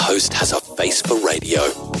our host has a face for radio.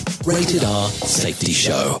 Rated R Safety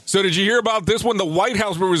Show. So did you hear about this one? The White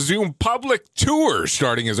House will resume public tours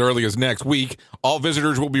starting as early as next week. All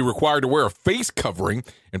visitors will be required to wear a face covering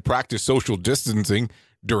and practice social distancing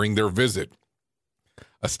during their visit.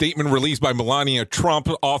 A statement released by Melania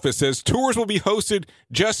Trump's office says tours will be hosted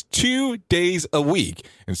just 2 days a week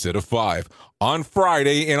instead of 5, on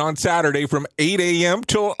Friday and on Saturday from 8 a.m.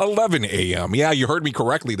 till 11 a.m. Yeah, you heard me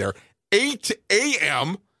correctly there. 8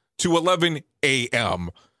 a.m. to 11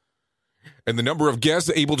 a.m. And the number of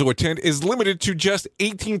guests able to attend is limited to just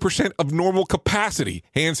 18% of normal capacity.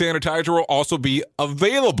 Hand sanitizer will also be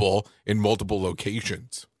available in multiple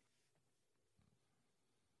locations.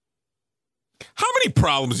 How many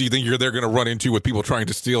problems do you think they're going to run into with people trying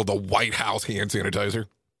to steal the White House hand sanitizer?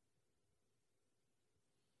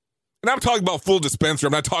 And I'm talking about full dispenser.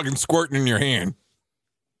 I'm not talking squirting in your hand.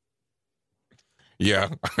 Yeah,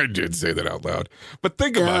 I did say that out loud. But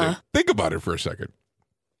think about it. Think about it for a second.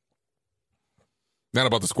 Not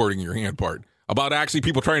about the squirting in your hand part. About actually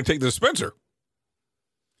people trying to take the dispenser.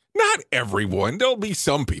 Not everyone. There'll be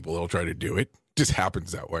some people that'll try to do it. Just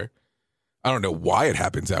happens that way. I don't know why it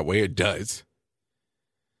happens that way. It does.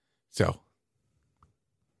 So,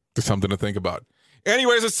 there's something to think about.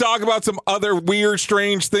 Anyways, let's talk about some other weird,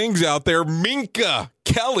 strange things out there. Minka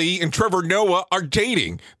Kelly and Trevor Noah are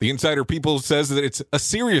dating. The Insider People says that it's a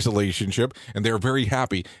serious relationship, and they're very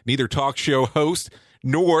happy. Neither talk show host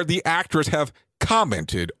nor the actress have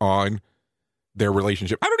commented on their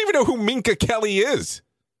relationship. I don't even know who Minka Kelly is.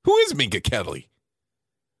 Who is Minka Kelly?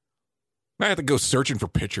 I have to go searching for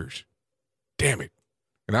pictures. Damn it.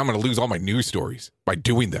 And I'm going to lose all my news stories by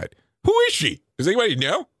doing that. Who is she? Does anybody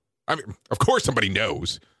know? I mean, of course somebody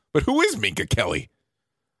knows. But who is Minka Kelly?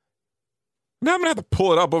 Now I'm going to have to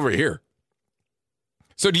pull it up over here.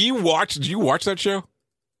 So did you watch that show?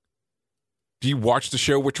 Do you watch the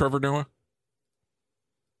show with Trevor Noah?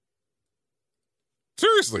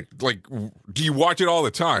 Seriously, like, do you watch it all the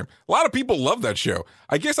time? A lot of people love that show.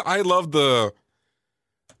 I guess I love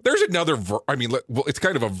there's another, it's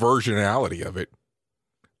kind of a versionality of it.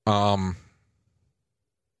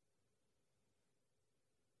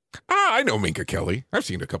 I know Minka Kelly. I've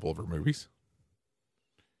seen a couple of her movies.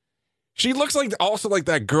 She looks like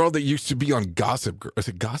that girl that used to be on Gossip Girl. Is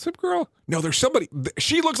it Gossip Girl? No, there's somebody.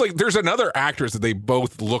 She looks like there's another actress that they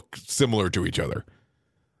both look similar to each other.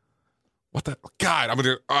 What the? God, I'm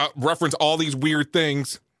going to reference all these weird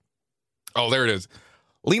things. Oh, there it is.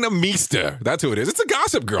 Lena Meester. That's who it is. It's a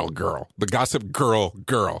Gossip Girl girl. The Gossip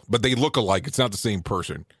Girl. But they look alike. It's not the same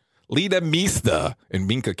person. Lena Meester and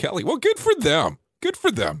Minka Kelly. Well, good for them. Good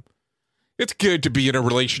for them. It's good to be in a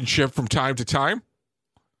relationship from time to time.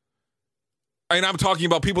 And I'm talking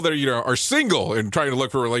about people that are single and trying to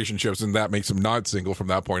look for relationships, and that makes them not single from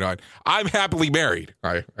that point on. I'm happily married.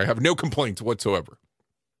 I have no complaints whatsoever.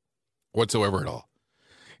 Whatsoever at all.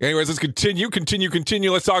 Anyways, let's continue.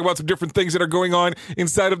 Let's talk about some different things that are going on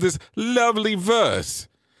inside of this lovely verse.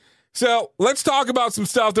 So let's talk about some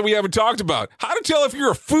stuff that we haven't talked about. How to tell if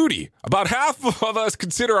you're a foodie. About half of us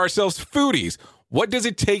consider ourselves foodies. What does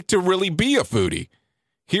it take to really be a foodie?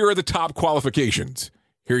 Here are the top qualifications.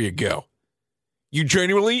 Here you go. You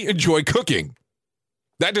genuinely enjoy cooking.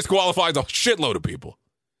 That disqualifies a shitload of people.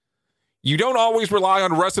 You don't always rely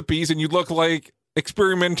on recipes and you look like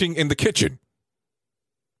experimenting in the kitchen.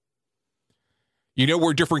 You know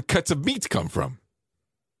where different cuts of meats come from.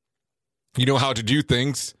 You know how to do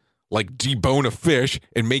things like debone a fish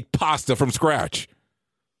and make pasta from scratch.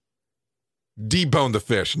 Debone the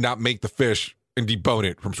fish, not make the fish and debone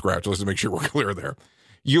it from scratch. Let's make sure we're clear there.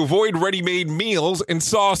 You avoid ready-made meals and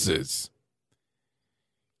sauces.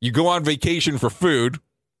 You go on vacation for food.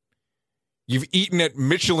 You've eaten at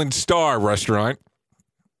Michelin star restaurant.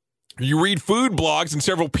 You read food blogs, and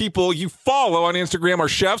several people you follow on Instagram are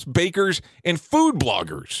chefs, bakers, and food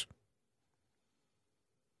bloggers.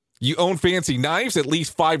 You own fancy knives, at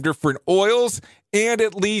least 5 different oils, and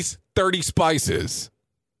at least 30 spices.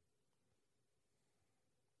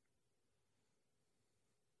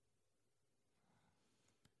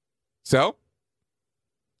 So,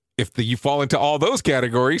 if you fall into all those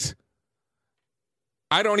categories,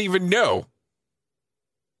 I don't even know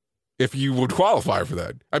if you would qualify for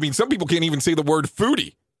that. I mean, some people can't even say the word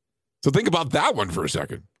foodie. So think about that one for a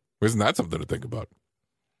second. Isn't that something to think about?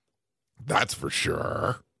 That's for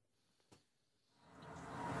sure.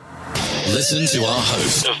 Listen to our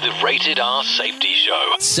host of the Rated R Safety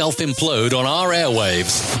Show self-implode on our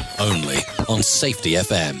airwaves, only on Safety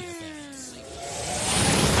FM.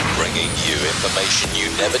 Bringing you information you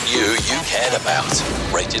never knew you cared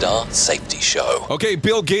about. Rated R Safety Show. Okay,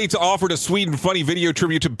 Bill Gates offered a sweet and funny video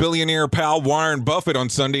tribute to billionaire pal Warren Buffett on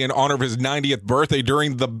Sunday in honor of his 90th birthday.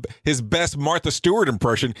 During his best Martha Stewart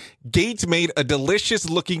impression, Gates made a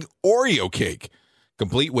delicious-looking Oreo cake.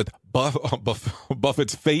 complete with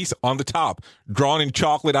Buffett's face on the top, drawn in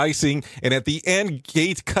chocolate icing, and at the end,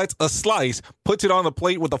 Gates cuts a slice, puts it on the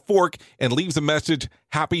plate with a fork, and leaves a message,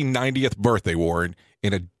 "Happy 90th birthday, Warren,"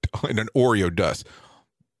 in an Oreo dust.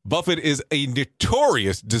 Buffett is a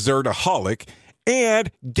notorious dessertaholic, and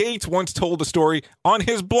Gates once told a story on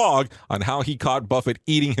his blog on how he caught Buffett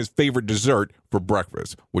eating his favorite dessert for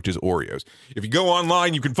breakfast, which is Oreos. If you go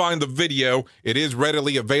online, you can find the video. It is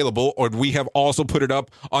readily available, or we have also put it up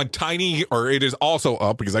on Tiny, or it is also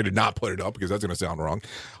up because I did not put it up because that's going to sound wrong.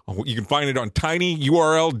 You can find it on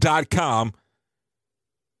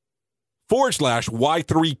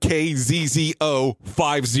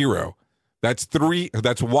tinyurl.com/Y3KZZO50. That's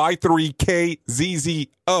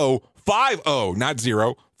Y3KZZO50, not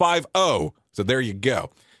 050. So there you go.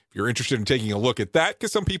 If you're interested in taking a look at that,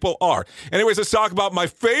 because some people are. Anyways, let's talk about my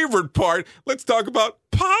favorite part. Let's talk about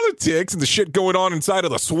politics and the shit going on inside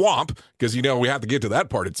of the swamp, because, you know, we have to get to that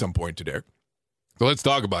part at some point today. So let's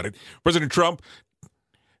talk about it. President Trump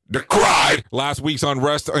decried last week's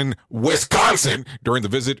unrest in Wisconsin during the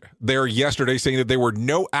visit there yesterday, saying that there were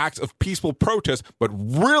no acts of peaceful protest, but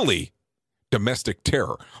really domestic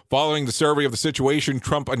terror. Following the survey of the situation,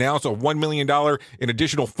 Trump announced a $1 million in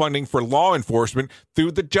additional funding for law enforcement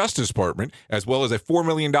through the Justice Department, as well as a $4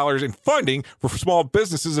 million in funding for small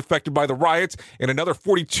businesses affected by the riots, and another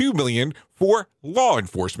 $42 million for law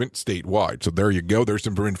enforcement statewide. So there you go. There's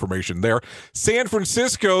some information there. San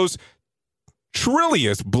Francisco's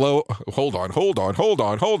trillious blow. Hold on.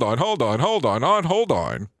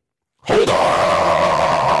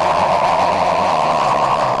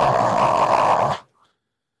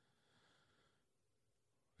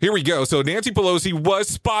 Here we go. So Nancy Pelosi was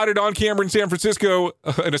spotted on camera in San Francisco,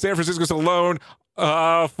 in a San Francisco salon,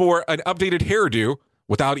 for an updated hairdo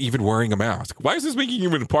without even wearing a mask. Why is this making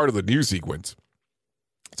even a part of the news sequence?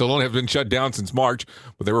 Salon have been shut down since March,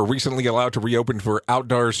 but they were recently allowed to reopen for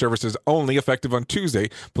outdoor services only, effective on Tuesday.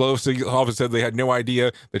 Pelosi's office said they had no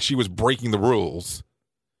idea that she was breaking the rules.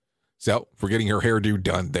 So, for getting her hairdo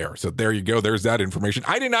done there. So there you go. There's that information.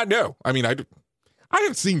 I did not know. I mean, I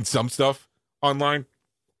have seen some stuff online.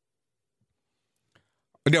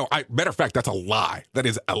 No, matter of fact, that's a lie. That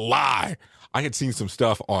is a lie. I had seen some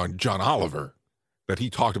stuff on John Oliver that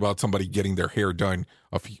he talked about somebody getting their hair done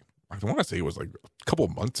I want to say it was like a couple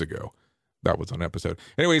of months ago. That was an episode.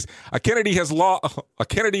 Anyways, a Kennedy has lost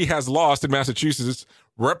in Massachusetts.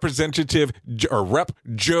 Rep.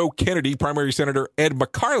 Joe Kennedy, primary Senator Ed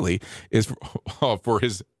McCarley, is for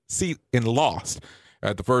his seat in lost.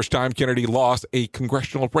 At the first time Kennedy lost a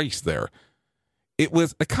congressional race there. It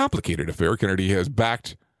was a complicated affair. Kennedy was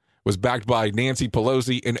backed by Nancy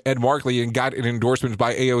Pelosi and Ed Markey and got an endorsement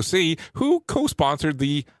by AOC, who co-sponsored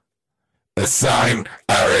the Assign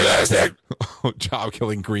a Realistic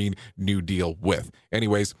job-killing Green New Deal with.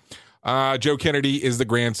 Anyways, Joe Kennedy is the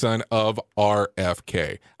grandson of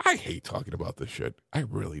RFK. I hate talking about this shit. I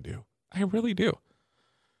really do.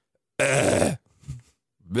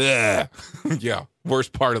 Yeah,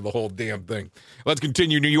 worst part of the whole damn thing. Let's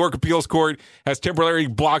continue. New York Appeals Court has temporarily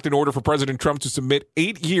blocked an order for President Trump to submit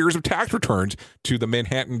 8 years of tax returns to the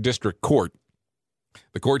Manhattan District Court.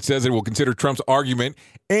 The court says it will consider Trump's argument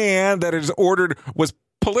and that his order was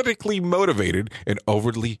politically motivated and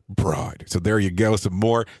overly broad. So there you go. Some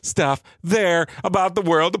more stuff there about the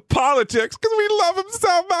world of politics, because we love him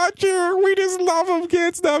so much here. We just love him.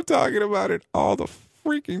 Can't stop talking about it all the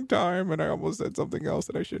freaking time, and I almost said something else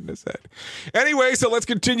that I shouldn't have said. Anyway, so let's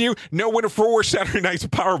continue. No winner for Saturday night's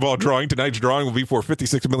Powerball drawing. Tonight's drawing will be for a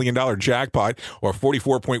 $56 million jackpot or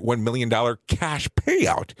 $44.1 million cash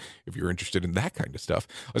payout, if you're interested in that kind of stuff.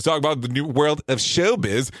 Let's talk about the new world of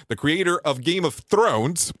showbiz. The creator of Game of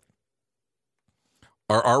Thrones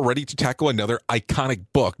are ready to tackle another iconic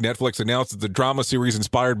book. Netflix announced that the drama series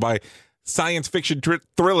inspired by science fiction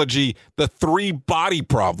trilogy The Three Body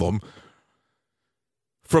Problem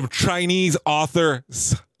from Chinese author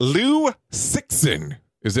Liu Cixin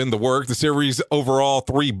is in the work. The series' overall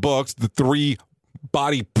 3 books, The Three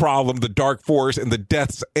Body Problem, The Dark Force, and The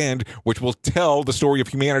Death's End, which will tell the story of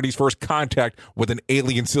humanity's first contact with an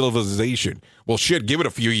alien civilization. Well, shit, give it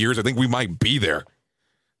a few years. I think we might be there.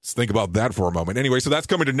 Let's think about that for a moment. Anyway, so that's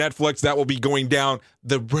coming to Netflix. That will be going down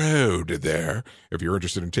the road there, if you're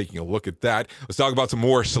interested in taking a look at that. Let's talk about some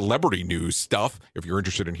more celebrity news stuff, if you're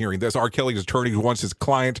interested in hearing this. R. Kelly's attorney wants his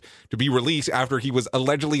client to be released after he was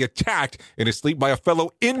allegedly attacked in his sleep by a fellow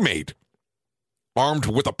inmate, armed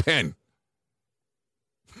with a pen.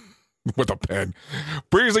 With a pen.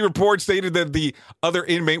 Previously, reports stated that the other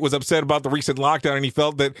inmate was upset about the recent lockdown, and he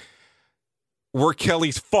felt that were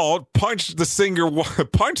Kelly's fault, punched the singer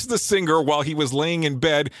while he was laying in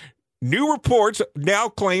bed New reports now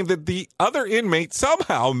claim that the other inmate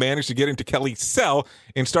somehow managed to get into Kelly's cell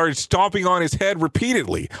and started stomping on his head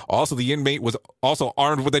repeatedly. Also, the inmate was also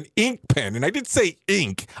armed with an ink pen, and I did say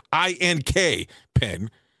ink, I-N-K pen,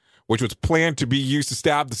 which was planned to be used to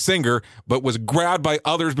stab the singer, but was grabbed by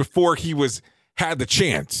others before he had the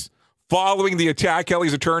chance. Following the attack,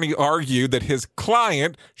 Kelly's attorney argued that his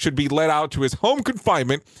client should be let out to his home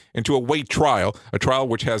confinement and to await trial, a trial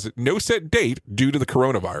which has no set date due to the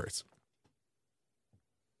coronavirus.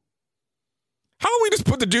 How about we just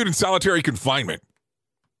put the dude in solitary confinement?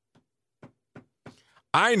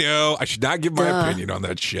 I know I should not give my opinion on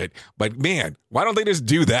that shit, but man, why don't they just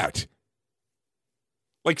do that?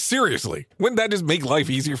 Like, seriously, wouldn't that just make life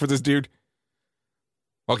easier for this dude?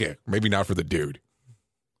 Okay, maybe not for the dude.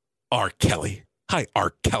 R. Kelly. Hi,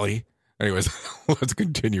 R. Kelly. Anyways, let's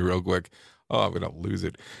continue real quick. Oh, I'm going to lose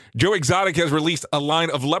it. Joe Exotic has released a line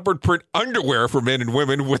of leopard print underwear for men and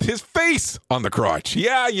women with his face on the crotch.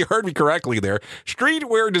 Yeah, you heard me correctly there.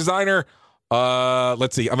 Streetwear designer,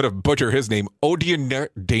 let's see, I'm going to butcher his name, Dangerous.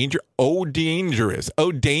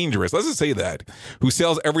 Let's just say that. Who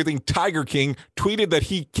sells everything Tiger King, tweeted that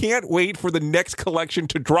he can't wait for the next collection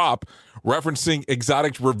to drop, referencing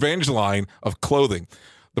Exotic's revenge line of clothing.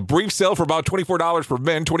 The briefs sell for about $24 for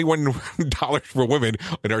men, $21 for women,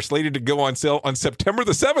 and are slated to go on sale on September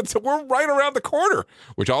the 7th, so we're right around the corner,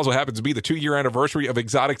 which also happens to be the 2-year anniversary of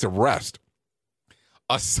Exotic's arrest.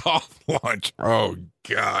 A soft launch. Oh,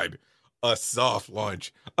 God. A soft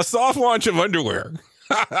launch. A soft launch of underwear.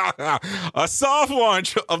 A soft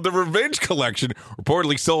launch of the Revenge collection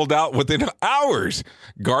reportedly sold out within hours,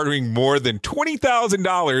 garnering more than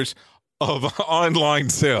 $20,000 of online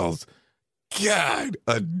sales. God,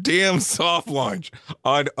 a damn soft launch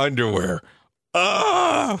on underwear.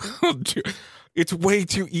 It's way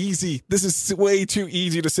too easy. This is way too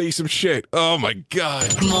easy to say some shit. Oh, my God.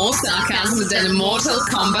 More sarcasm than a Mortal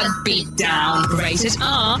Kombat beatdown. Rated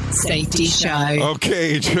R Safety Show.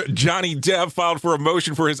 Okay, Johnny Depp filed for a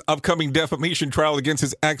motion for his upcoming defamation trial against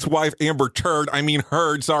his ex-wife, Amber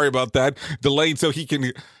Heard. Sorry about that. Delayed so he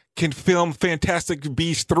can film Fantastic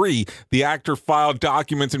Beasts 3. The actor filed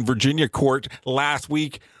documents in Virginia court last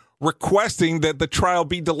week requesting that the trial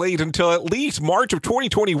be delayed until at least March of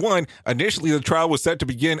 2021. Initially, the trial was set to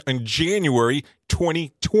begin in January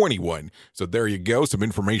 2021. So there you go. Some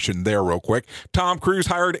information there real quick. Tom Cruise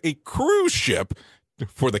hired a cruise ship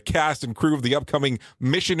for the cast and crew of the upcoming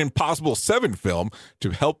Mission Impossible 7 film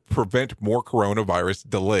to help prevent more coronavirus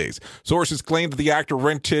delays. Sources claim that the actor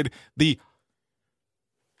rented the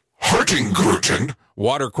Hurtigruten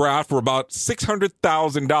watercraft for about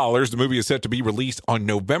 $600,000. The movie is set to be released on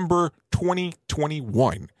November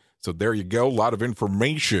 2021. So there you go. A lot of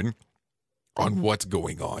information on what's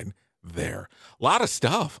going on there. A lot of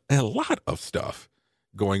stuff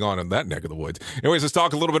going on in that neck of the woods. Anyways, let's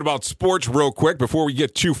talk a little bit about sports real quick before we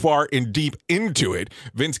get too far and deep into it.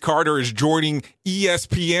 Vince Carter is joining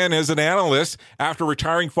ESPN as an analyst after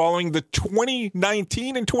retiring following the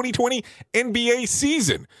 2019 and 2020 NBA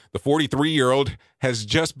season. The 43-year-old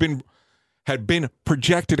had been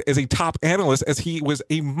projected as a top analyst as he was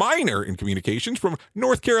a minor in communications from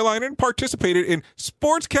North Carolina and participated in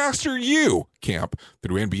Sportscaster U camp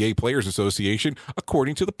through NBA Players Association,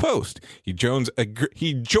 according to the Post. He joins a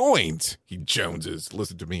growing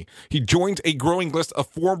list of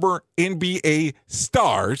former NBA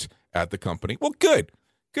stars at the company. Well, good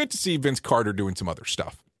to see Vince Carter doing some other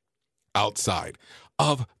stuff outside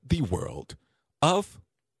of the world of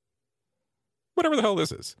whatever the hell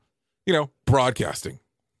this is. Broadcasting,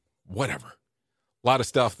 whatever. A lot of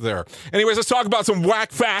stuff there. Anyways, let's talk about some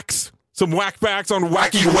whack facts. Some whack facts on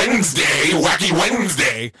Wacky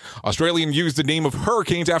Wednesday. Australian used the name of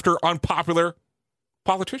hurricanes after unpopular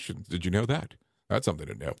politicians. Did you know that? That's something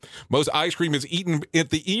to know. Most ice cream is eaten at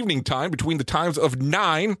the evening time between the times of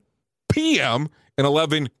 9 p.m. and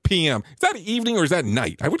 11 p.m. Is that evening or is that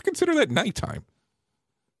night? I would consider that nighttime.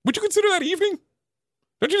 Would you consider that evening?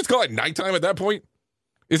 Don't you just call it nighttime at that point?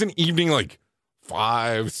 Isn't evening like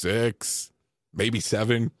 5, 6, maybe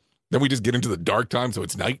 7? Then we just get into the dark time, so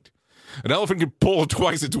it's night. An elephant can pull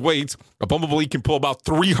twice its weight. A bumblebee can pull about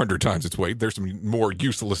 300 times its weight. There's some more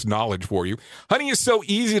useless knowledge for you. Honey is so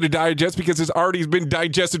easy to digest because it's already been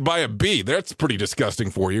digested by a bee. That's pretty disgusting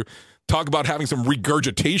for you. Talk about having some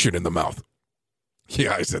regurgitation in the mouth.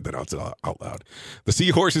 Yeah, I said that out loud. The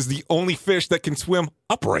seahorse is the only fish that can swim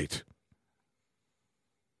upright.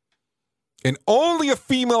 And only a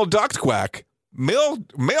female ducks quack.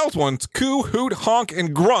 Males ones coo, hoot, honk,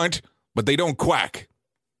 and grunt, but they don't quack.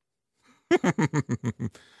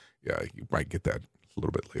 Yeah, you might get that a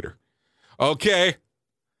little bit later. Okay.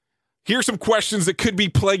 Here's some questions that could be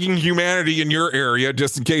plaguing humanity in your area,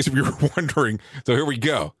 just in case if you're wondering. So here we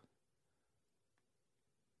go.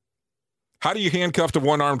 How do you handcuff a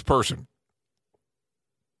one-armed person?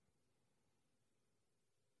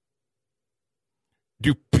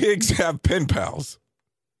 Do pigs have pen pals?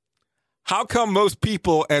 How come most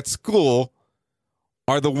people at school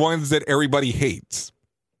are the ones that everybody hates?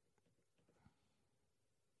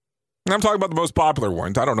 And I'm talking about the most popular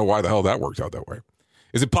ones. I don't know why the hell that works out that way.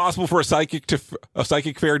 Is it possible for a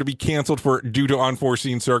psychic fair to be canceled due to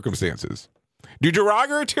unforeseen circumstances? Do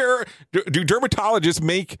dermatologists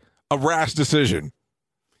make a rash decision?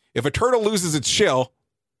 If a turtle loses its shell,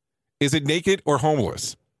 is it naked or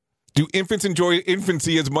homeless? Do infants enjoy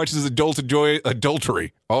infancy as much as adults enjoy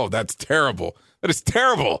adultery? Oh, that's terrible. That is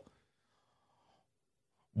terrible.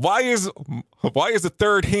 Why is the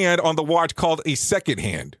third hand on the watch called a second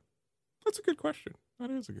hand? That's a good question.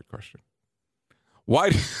 That is a good question.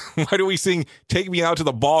 Why do we sing "Take Me Out to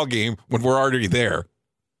the Ball Game" when we're already there?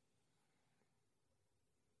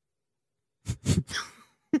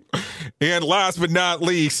 And last but not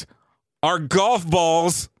least, are golf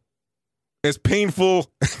balls as painful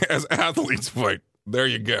as athletes fight? There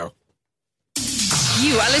you go.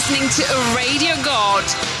 You are listening to a radio god.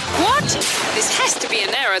 What? This has to be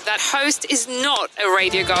an error. That host is not a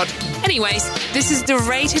radio god. Anyways, this is the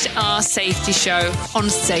Rated R Safety Show on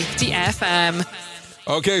Safety FM.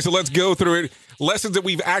 Okay, so let's go through it. Lessons that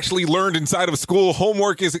we've actually learned inside of school.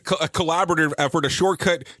 Homework is a collaborative effort. A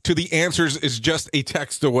shortcut to the answers is just a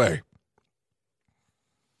text away.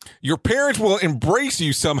 Your parents will embrace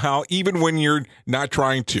you somehow, even when you're not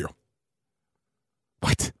trying to.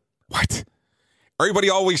 What? Everybody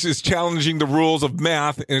always is challenging the rules of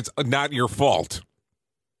math, and it's not your fault.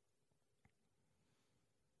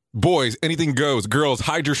 Boys, anything goes. Girls,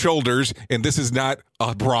 hide your shoulders, and this is not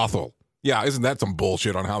a brothel. Yeah, isn't that some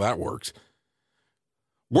bullshit on how that works?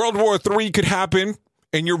 World War III could happen,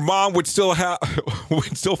 and your mom would still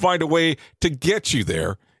find a way to get you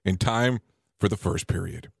there in time for the first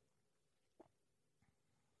period.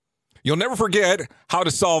 You'll never forget how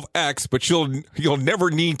to solve X, but you'll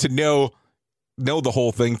never need to know the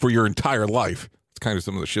whole thing for your entire life. It's kind of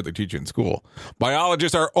some of the shit they teach you in school.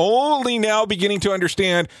 Biologists are only now beginning to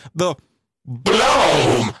understand the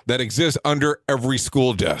bloom that exists under every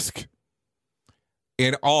school desk.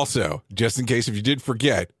 And also, just in case if you did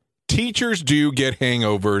forget, teachers do get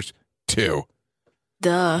hangovers too.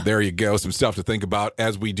 Duh. There you go. Some stuff to think about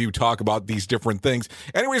as we do talk about these different things.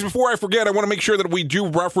 Anyways, before I forget, I want to make sure that we do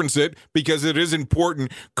reference it because it is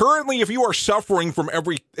important. Currently, if you are suffering from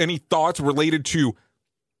any thoughts related to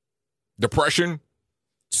depression,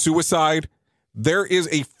 suicide, there is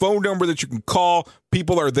a phone number that you can call.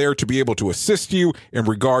 People are there to be able to assist you in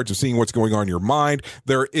regards to seeing what's going on in your mind.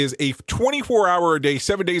 There is a 24-hour-a-day,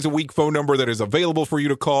 7 days a week phone number that is available for you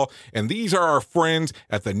to call. And these are our friends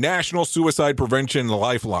at the National Suicide Prevention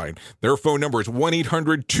Lifeline. Their phone number is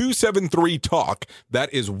 1-800-273-TALK.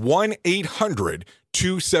 That is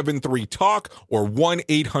 1-800-273-TALK or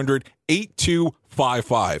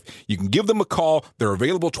 1-800-8255. You can give them a call. They're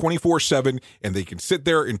available 24/7, and they can sit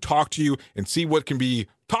there and talk to you and see what can be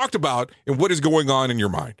talked about and what is going on in your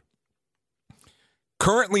mind.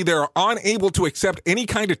 Currently, they're unable to accept any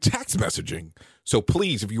kind of text messaging. So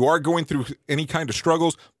please, if you are going through any kind of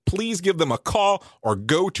struggles, please give them a call or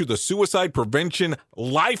go to the Suicide Prevention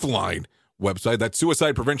Lifeline website. That's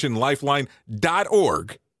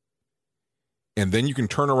suicidepreventionlifeline.org. And then you can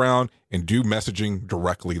turn around and do messaging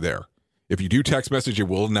directly there. If you do text message, it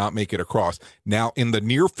will not make it across. Now, in the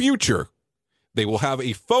near future, they will have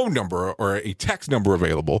a phone number or a text number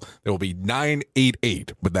available that will be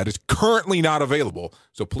 988, but that is currently not available.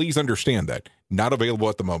 So please understand that. Not available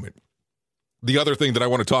at the moment. The other thing that I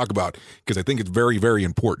want to talk about, because I think it's very, very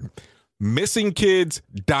important,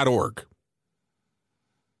 missingkids.org.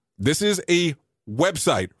 This is a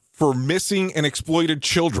website for missing and exploited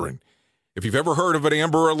children. If you've ever heard of an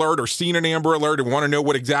Amber Alert or seen an Amber Alert and want to know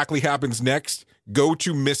what exactly happens next, go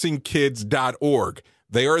to missingkids.org.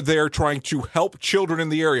 They are there trying to help children in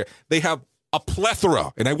the area. They have a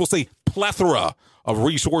plethora, and I will say plethora, of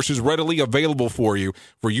resources readily available for you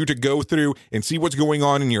to go through and see what's going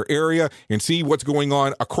on in your area and see what's going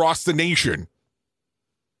on across the nation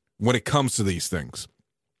when it comes to these things.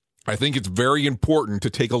 I think it's very important to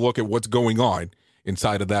take a look at what's going on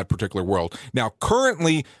inside of that particular world. Now,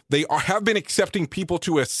 currently, they have been accepting people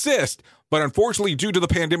to assist, but unfortunately, due to the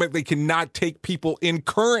pandemic, they cannot take people in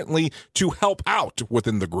currently to help out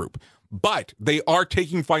within the group. But they are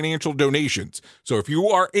taking financial donations. So if you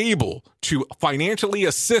are able to financially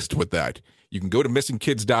assist with that, you can go to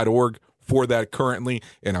missingkids.org for that currently,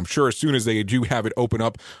 and I'm sure as soon as they do have it open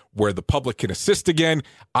up where the public can assist again,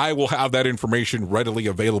 I will have that information readily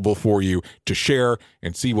available for you to share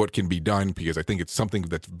and see what can be done, because I think it's something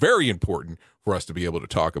that's very important for us to be able to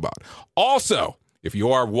talk about. Also, if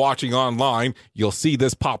you are watching online, you'll see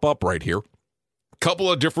this pop up right here. Couple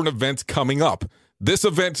of different events coming up. This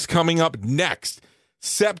event's coming up next,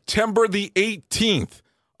 September the 18th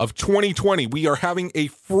of 2020. We are having a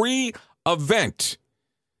free event,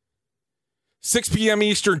 6 p.m.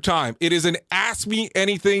 Eastern time. It is an Ask Me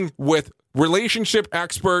Anything with relationship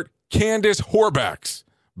expert Candace Horbax.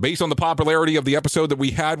 Based on the popularity of the episode that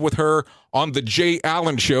we had with her on the Jay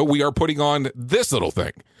Allen Show, we are putting on this little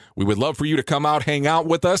thing. We would love for you to come out, hang out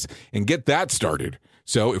with us, and get that started.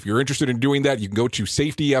 So if you're interested in doing that, you can go to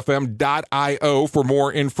safetyfm.io for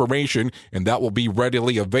more information, and that will be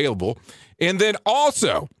readily available. And then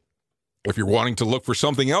also, if you're wanting to look for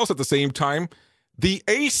something else at the same time, the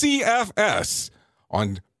ACFS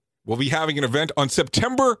will be having an event on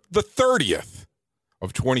September the 30th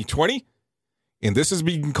of 2020, and this is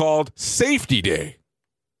being called Safety Day.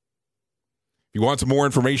 If you want some more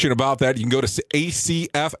information about that, you can go to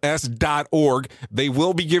acfs.org. They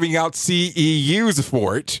will be giving out CEUs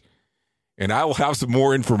for it, and I will have some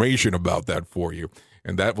more information about that for you.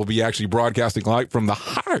 And that will be actually broadcasting live from the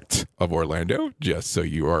heart of Orlando, just so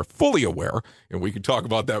you are fully aware. And we can talk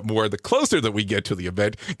about that more the closer that we get to the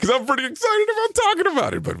event, because I'm pretty excited about talking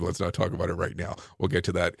about it. But let's not talk about it right now. We'll get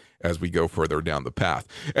to that as we go further down the path.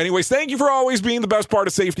 Anyways, thank you for always being the best part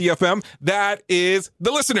of Safety FM. That is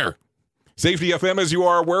the listener. Safety FM, as you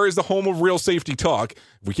are aware, is the home of Real Safety Talk.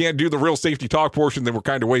 If we can't do the Real Safety Talk portion, then we're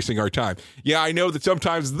kind of wasting our time. Yeah, I know that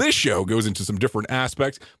sometimes this show goes into some different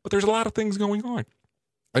aspects, but there's a lot of things going on.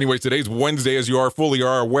 Anyways, today's Wednesday, as you are fully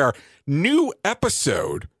aware. New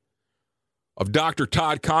episode of Dr.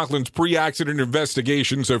 Todd Conklin's pre-accident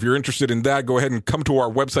investigation. So if you're interested in that, go ahead and come to our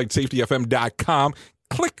website, safetyfm.com.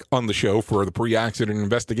 Click on the show for the pre-accident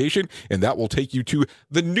investigation, and that will take you to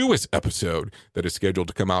the newest episode that is scheduled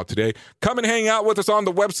to come out today. Come and hang out with us on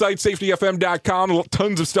the website, safetyfm.com.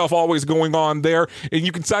 Tons of stuff always going on there, and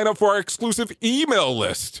you can sign up for our exclusive email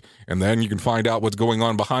list, and then you can find out what's going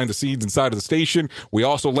on behind the scenes inside of the station. We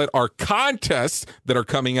also let our contests that are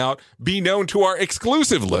coming out be known to our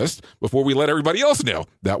exclusive list before we let everybody else know.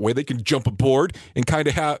 That way they can jump aboard and kind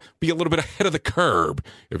of be a little bit ahead of the curve,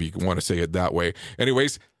 if you want to say it that way.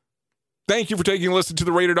 Anyways, thank you for taking a listen to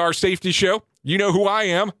the Rated R Safety Show. You know who I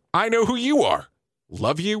am. I know who you are.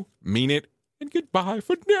 Love you, mean it, and goodbye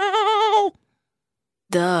for now.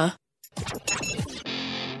 Duh.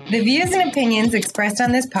 The views and opinions expressed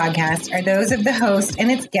on this podcast are those of the host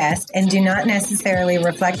and its guest and do not necessarily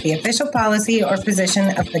reflect the official policy or position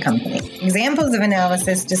of the company. Examples of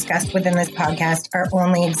analysis discussed within this podcast are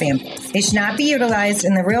only examples. They should not be utilized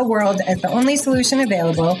in the real world as the only solution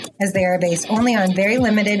available, as they are based only on very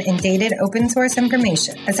limited and dated open source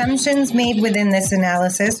information. Assumptions made within this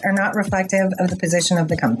analysis are not reflective of the position of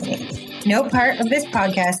the company. No part of this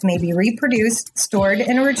podcast may be reproduced, stored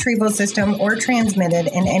in a retrieval system, or transmitted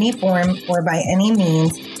in any form or by any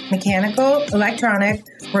means, mechanical, electronic,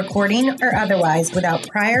 recording, or otherwise, without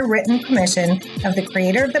prior written permission of the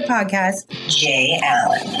creator of the podcast, Jay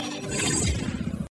Allen.